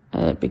heaven,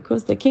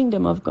 because the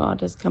kingdom of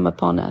God has come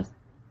upon us.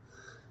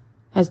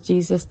 As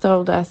Jesus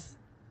told us,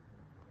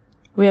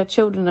 we are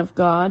children of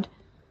God,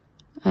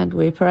 and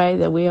we pray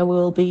that we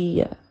will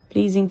be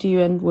pleasing to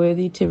you and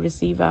worthy to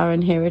receive our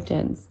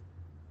inheritance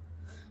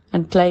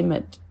and claim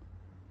it,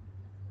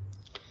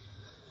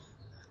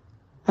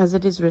 as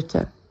it is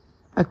written,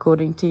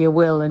 according to your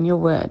will and your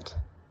word.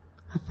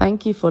 I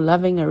thank you for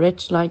loving a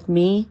wretch like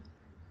me.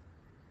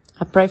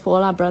 I pray for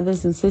all our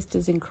brothers and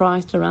sisters in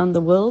Christ around the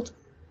world.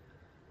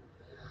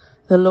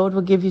 The Lord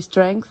will give you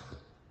strength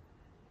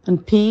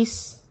and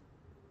peace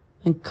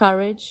and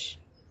courage,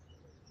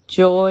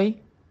 joy,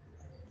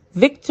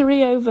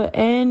 victory over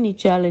any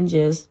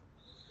challenges,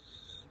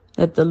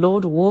 that the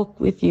Lord will walk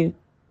with you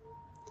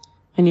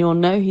and you will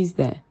know He's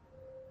there.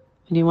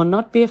 And you will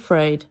not be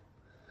afraid,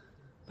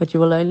 but you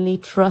will only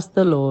trust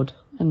the Lord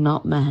and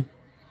not man.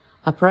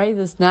 I pray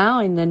this now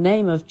in the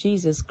name of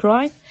Jesus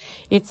Christ.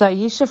 It's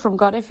Aisha from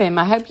God FM.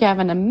 I hope you have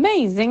an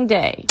amazing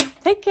day.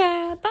 Take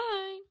care. Bye.